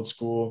my old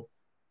school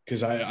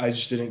because I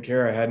just didn't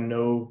care. I had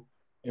no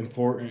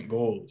important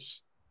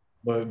goals.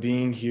 But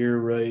being here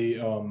really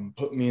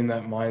put me in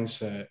that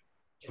mindset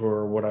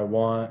for what I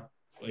want,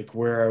 like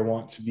where I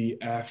want to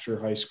be after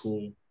high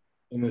school.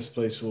 And this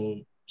place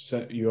will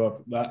set you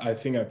up. I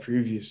think I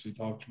previously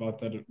talked about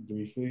that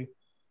briefly.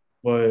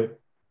 But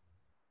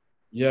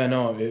yeah,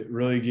 no, it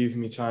really gave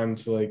me time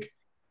to like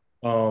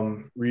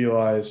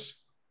realize,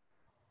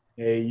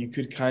 hey, you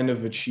could kind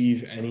of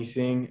achieve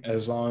anything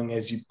as long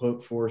as you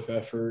put forth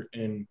effort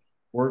and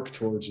work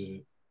towards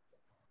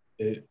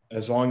it.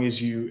 As long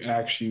as you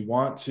actually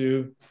want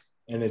to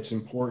and it's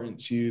important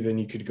to you, then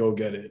you could go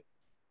get it.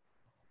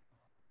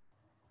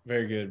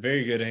 Very good.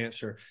 Very good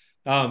answer.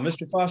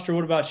 Mr. Foster,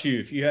 what about you?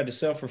 If you had to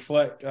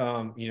self-reflect,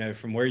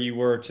 from where you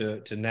were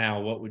to now,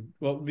 what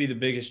would be the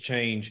biggest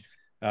change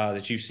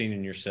that you've seen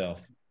in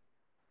yourself?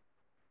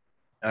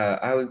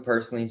 I would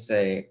personally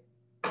say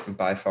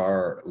by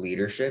far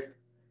leadership.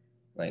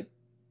 Like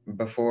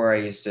before, I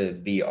used to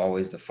be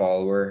always the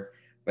follower,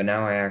 but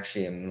now I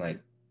actually am like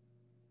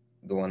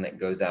the one that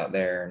goes out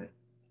there and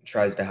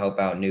tries to help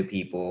out new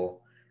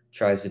people,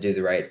 tries to do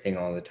the right thing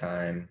all the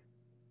time,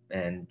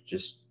 and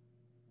just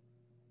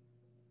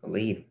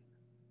lead.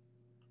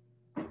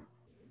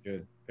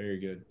 Good. Very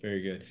good.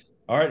 Very good.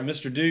 All right,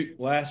 Mr. Duke,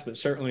 last but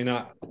certainly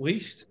not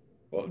least,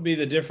 what would be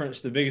the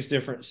biggest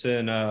difference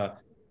in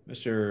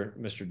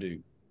Mr.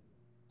 Duke?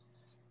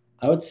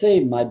 I would say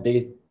my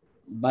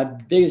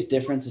biggest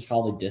difference is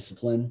probably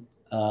discipline.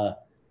 Uh,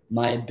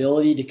 my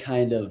ability to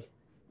kind of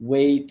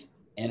wait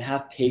and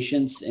have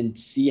patience and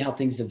see how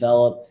things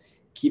develop,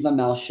 keep my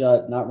mouth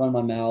shut, not run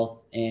my mouth,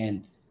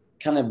 and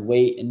kind of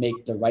wait and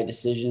make the right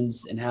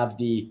decisions and have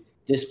the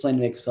discipline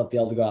to make myself be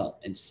able to go out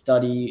and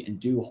study and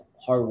do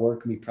hard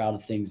work and be proud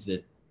of things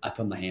that I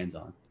put my hands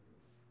on.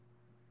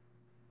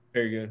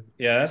 Very good.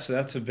 Yeah,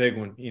 that's a big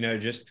one.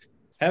 Just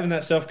having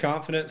that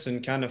self-confidence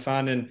and kind of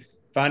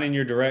finding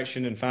your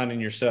direction and finding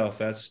yourself.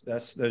 That's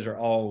those are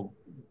all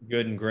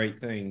good and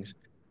great things.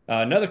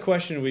 Another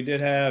question we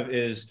did have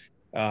is,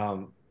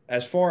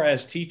 as far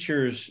as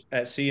teachers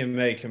at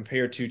CMA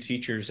compared to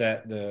teachers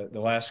at the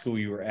last school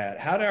you were at,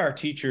 how do our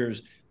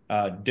teachers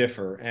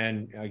differ?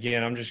 And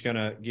again, I'm just going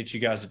to get you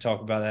guys to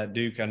talk about that.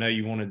 Duke, I know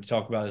you wanted to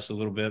talk about this a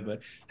little bit,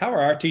 but how are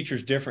our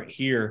teachers different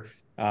here,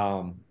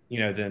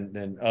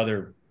 than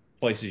other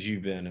places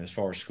you've been as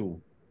far as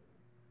school?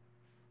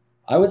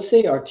 I would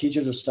say our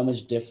teachers are so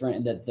much different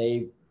in that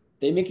they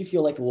make you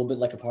feel like a little bit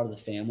like a part of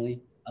the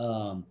family.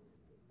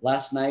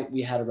 Last night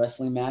we had a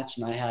wrestling match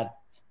and I had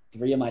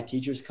three of my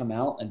teachers come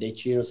out and they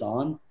cheered us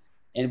on.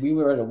 And we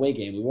were at a away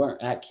game. We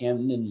weren't at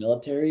Camden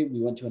Military.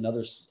 We went to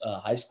another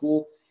high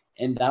school,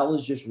 and that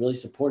was just really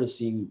supportive.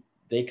 Seeing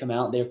they come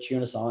out, they were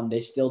cheering us on.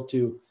 They still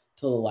to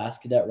till the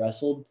last cadet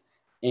wrestled,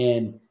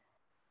 and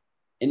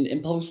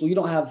in public school, you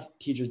don't have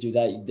teachers do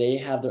that. They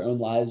have their own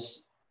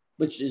lives,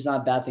 which is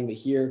not a bad thing. But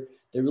here,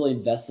 they really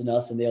invest in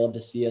us, and they love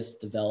to see us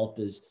develop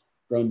as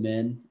grown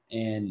men,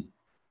 and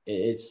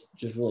it's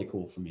just really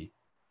cool for me.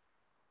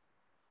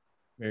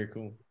 Very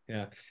cool.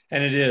 Yeah.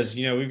 And it is,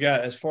 we've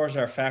got, as far as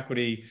our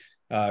faculty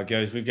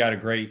goes, we've got a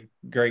great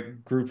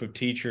group of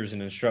teachers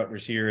and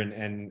instructors here.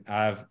 And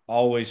I've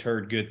always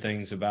heard good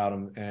things about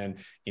them.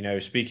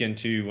 And, speaking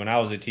to when I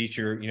was a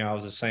teacher, I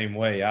was the same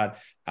way.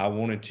 I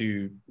wanted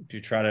to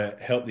try to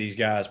help these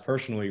guys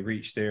personally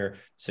reach their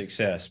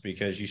success,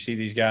 because you see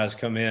these guys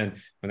come in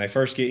when they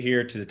first get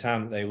here to the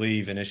time that they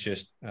leave, and it's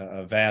just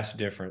a vast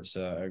difference,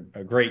 a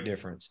great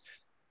difference.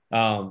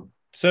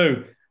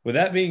 So with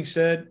that being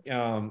said,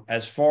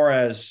 as far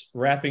as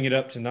wrapping it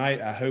up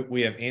tonight, I hope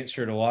we have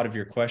answered a lot of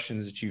your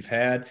questions that you've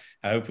had.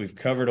 I hope we've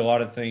covered a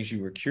lot of things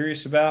you were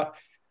curious about.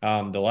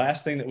 The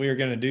last thing that we are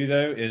going to do,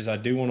 though, is I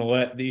do want to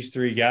let these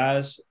three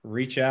guys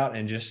reach out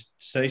and just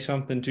say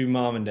something to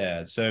mom and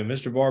dad. So,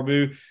 Mr.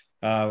 Barbu,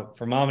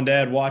 for mom and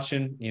dad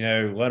watching,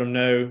 let them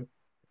know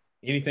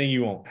anything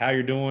you want, how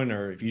you're doing,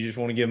 or if you just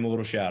want to give them a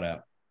little shout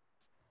out.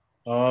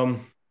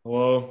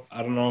 Hello.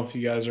 I don't know if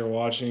you guys are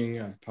watching.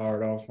 I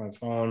powered off my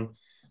phone,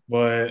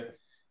 but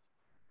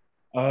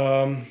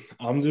I'm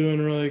doing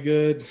really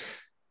good.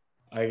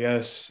 I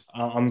guess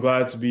I'm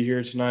glad to be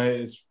here tonight.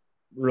 It's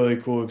really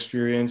cool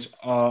experience.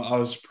 I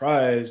was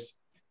surprised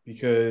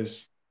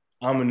because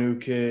I'm a new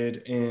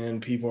kid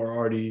and people are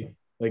already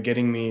like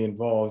getting me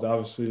involved.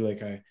 Obviously,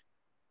 like I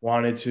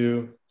wanted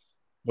to,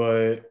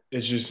 but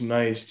it's just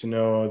nice to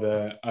know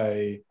that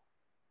I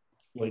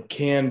like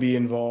can be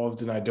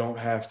involved and I don't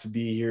have to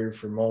be here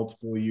for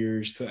multiple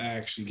years to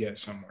actually get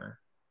somewhere.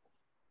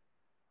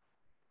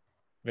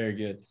 Very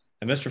good.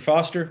 And Mr.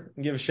 Foster,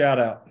 give a shout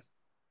out.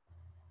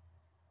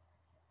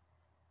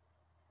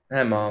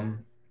 Hi,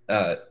 Mom.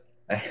 I,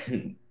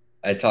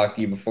 I talked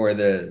to you before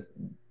the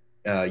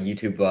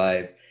YouTube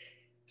live.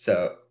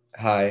 So,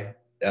 hi.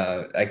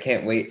 I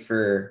can't wait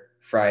for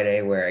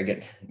Friday where I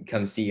get to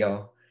come see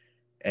y'all.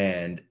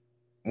 And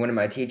one of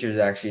my teachers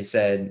actually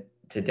said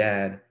to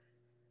Dad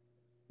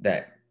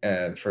that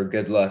for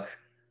good luck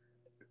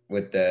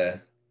with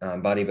the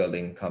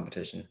bodybuilding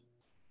competition.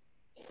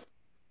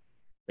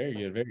 Very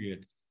good. Very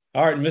good.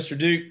 All right, Mr.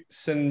 Duke,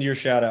 send your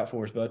shout out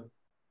for us, bud.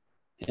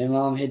 Hey,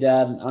 Mom. Hey,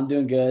 Dad. I'm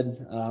doing good.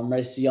 I'm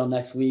ready to see y'all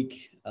next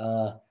week.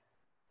 I'm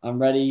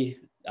ready.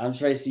 I'm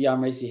just ready to see y'all.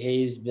 I'm ready to see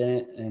Hayes,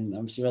 Bennett, and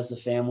I'm see the rest of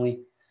the family.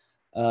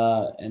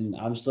 And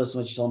I'm just listening to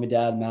what you told me,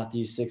 Dad.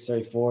 Matthew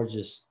 6:34.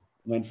 Just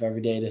waiting for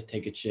every day to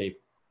take its shape.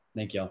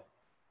 Thank y'all.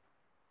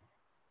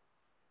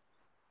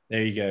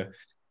 There you go.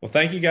 Well,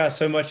 thank you guys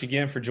so much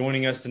again for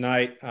joining us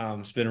tonight.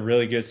 It's been a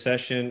really good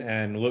session,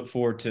 and look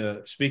forward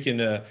to speaking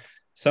to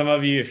some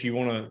of you. If you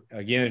want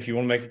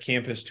to make a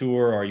campus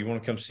tour or you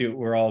want to come see what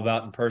we're all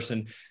about in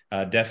person,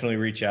 definitely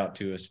reach out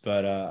to us.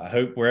 But I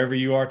hope wherever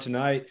you are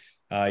tonight,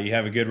 you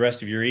have a good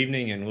rest of your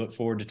evening, and look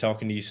forward to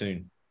talking to you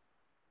soon.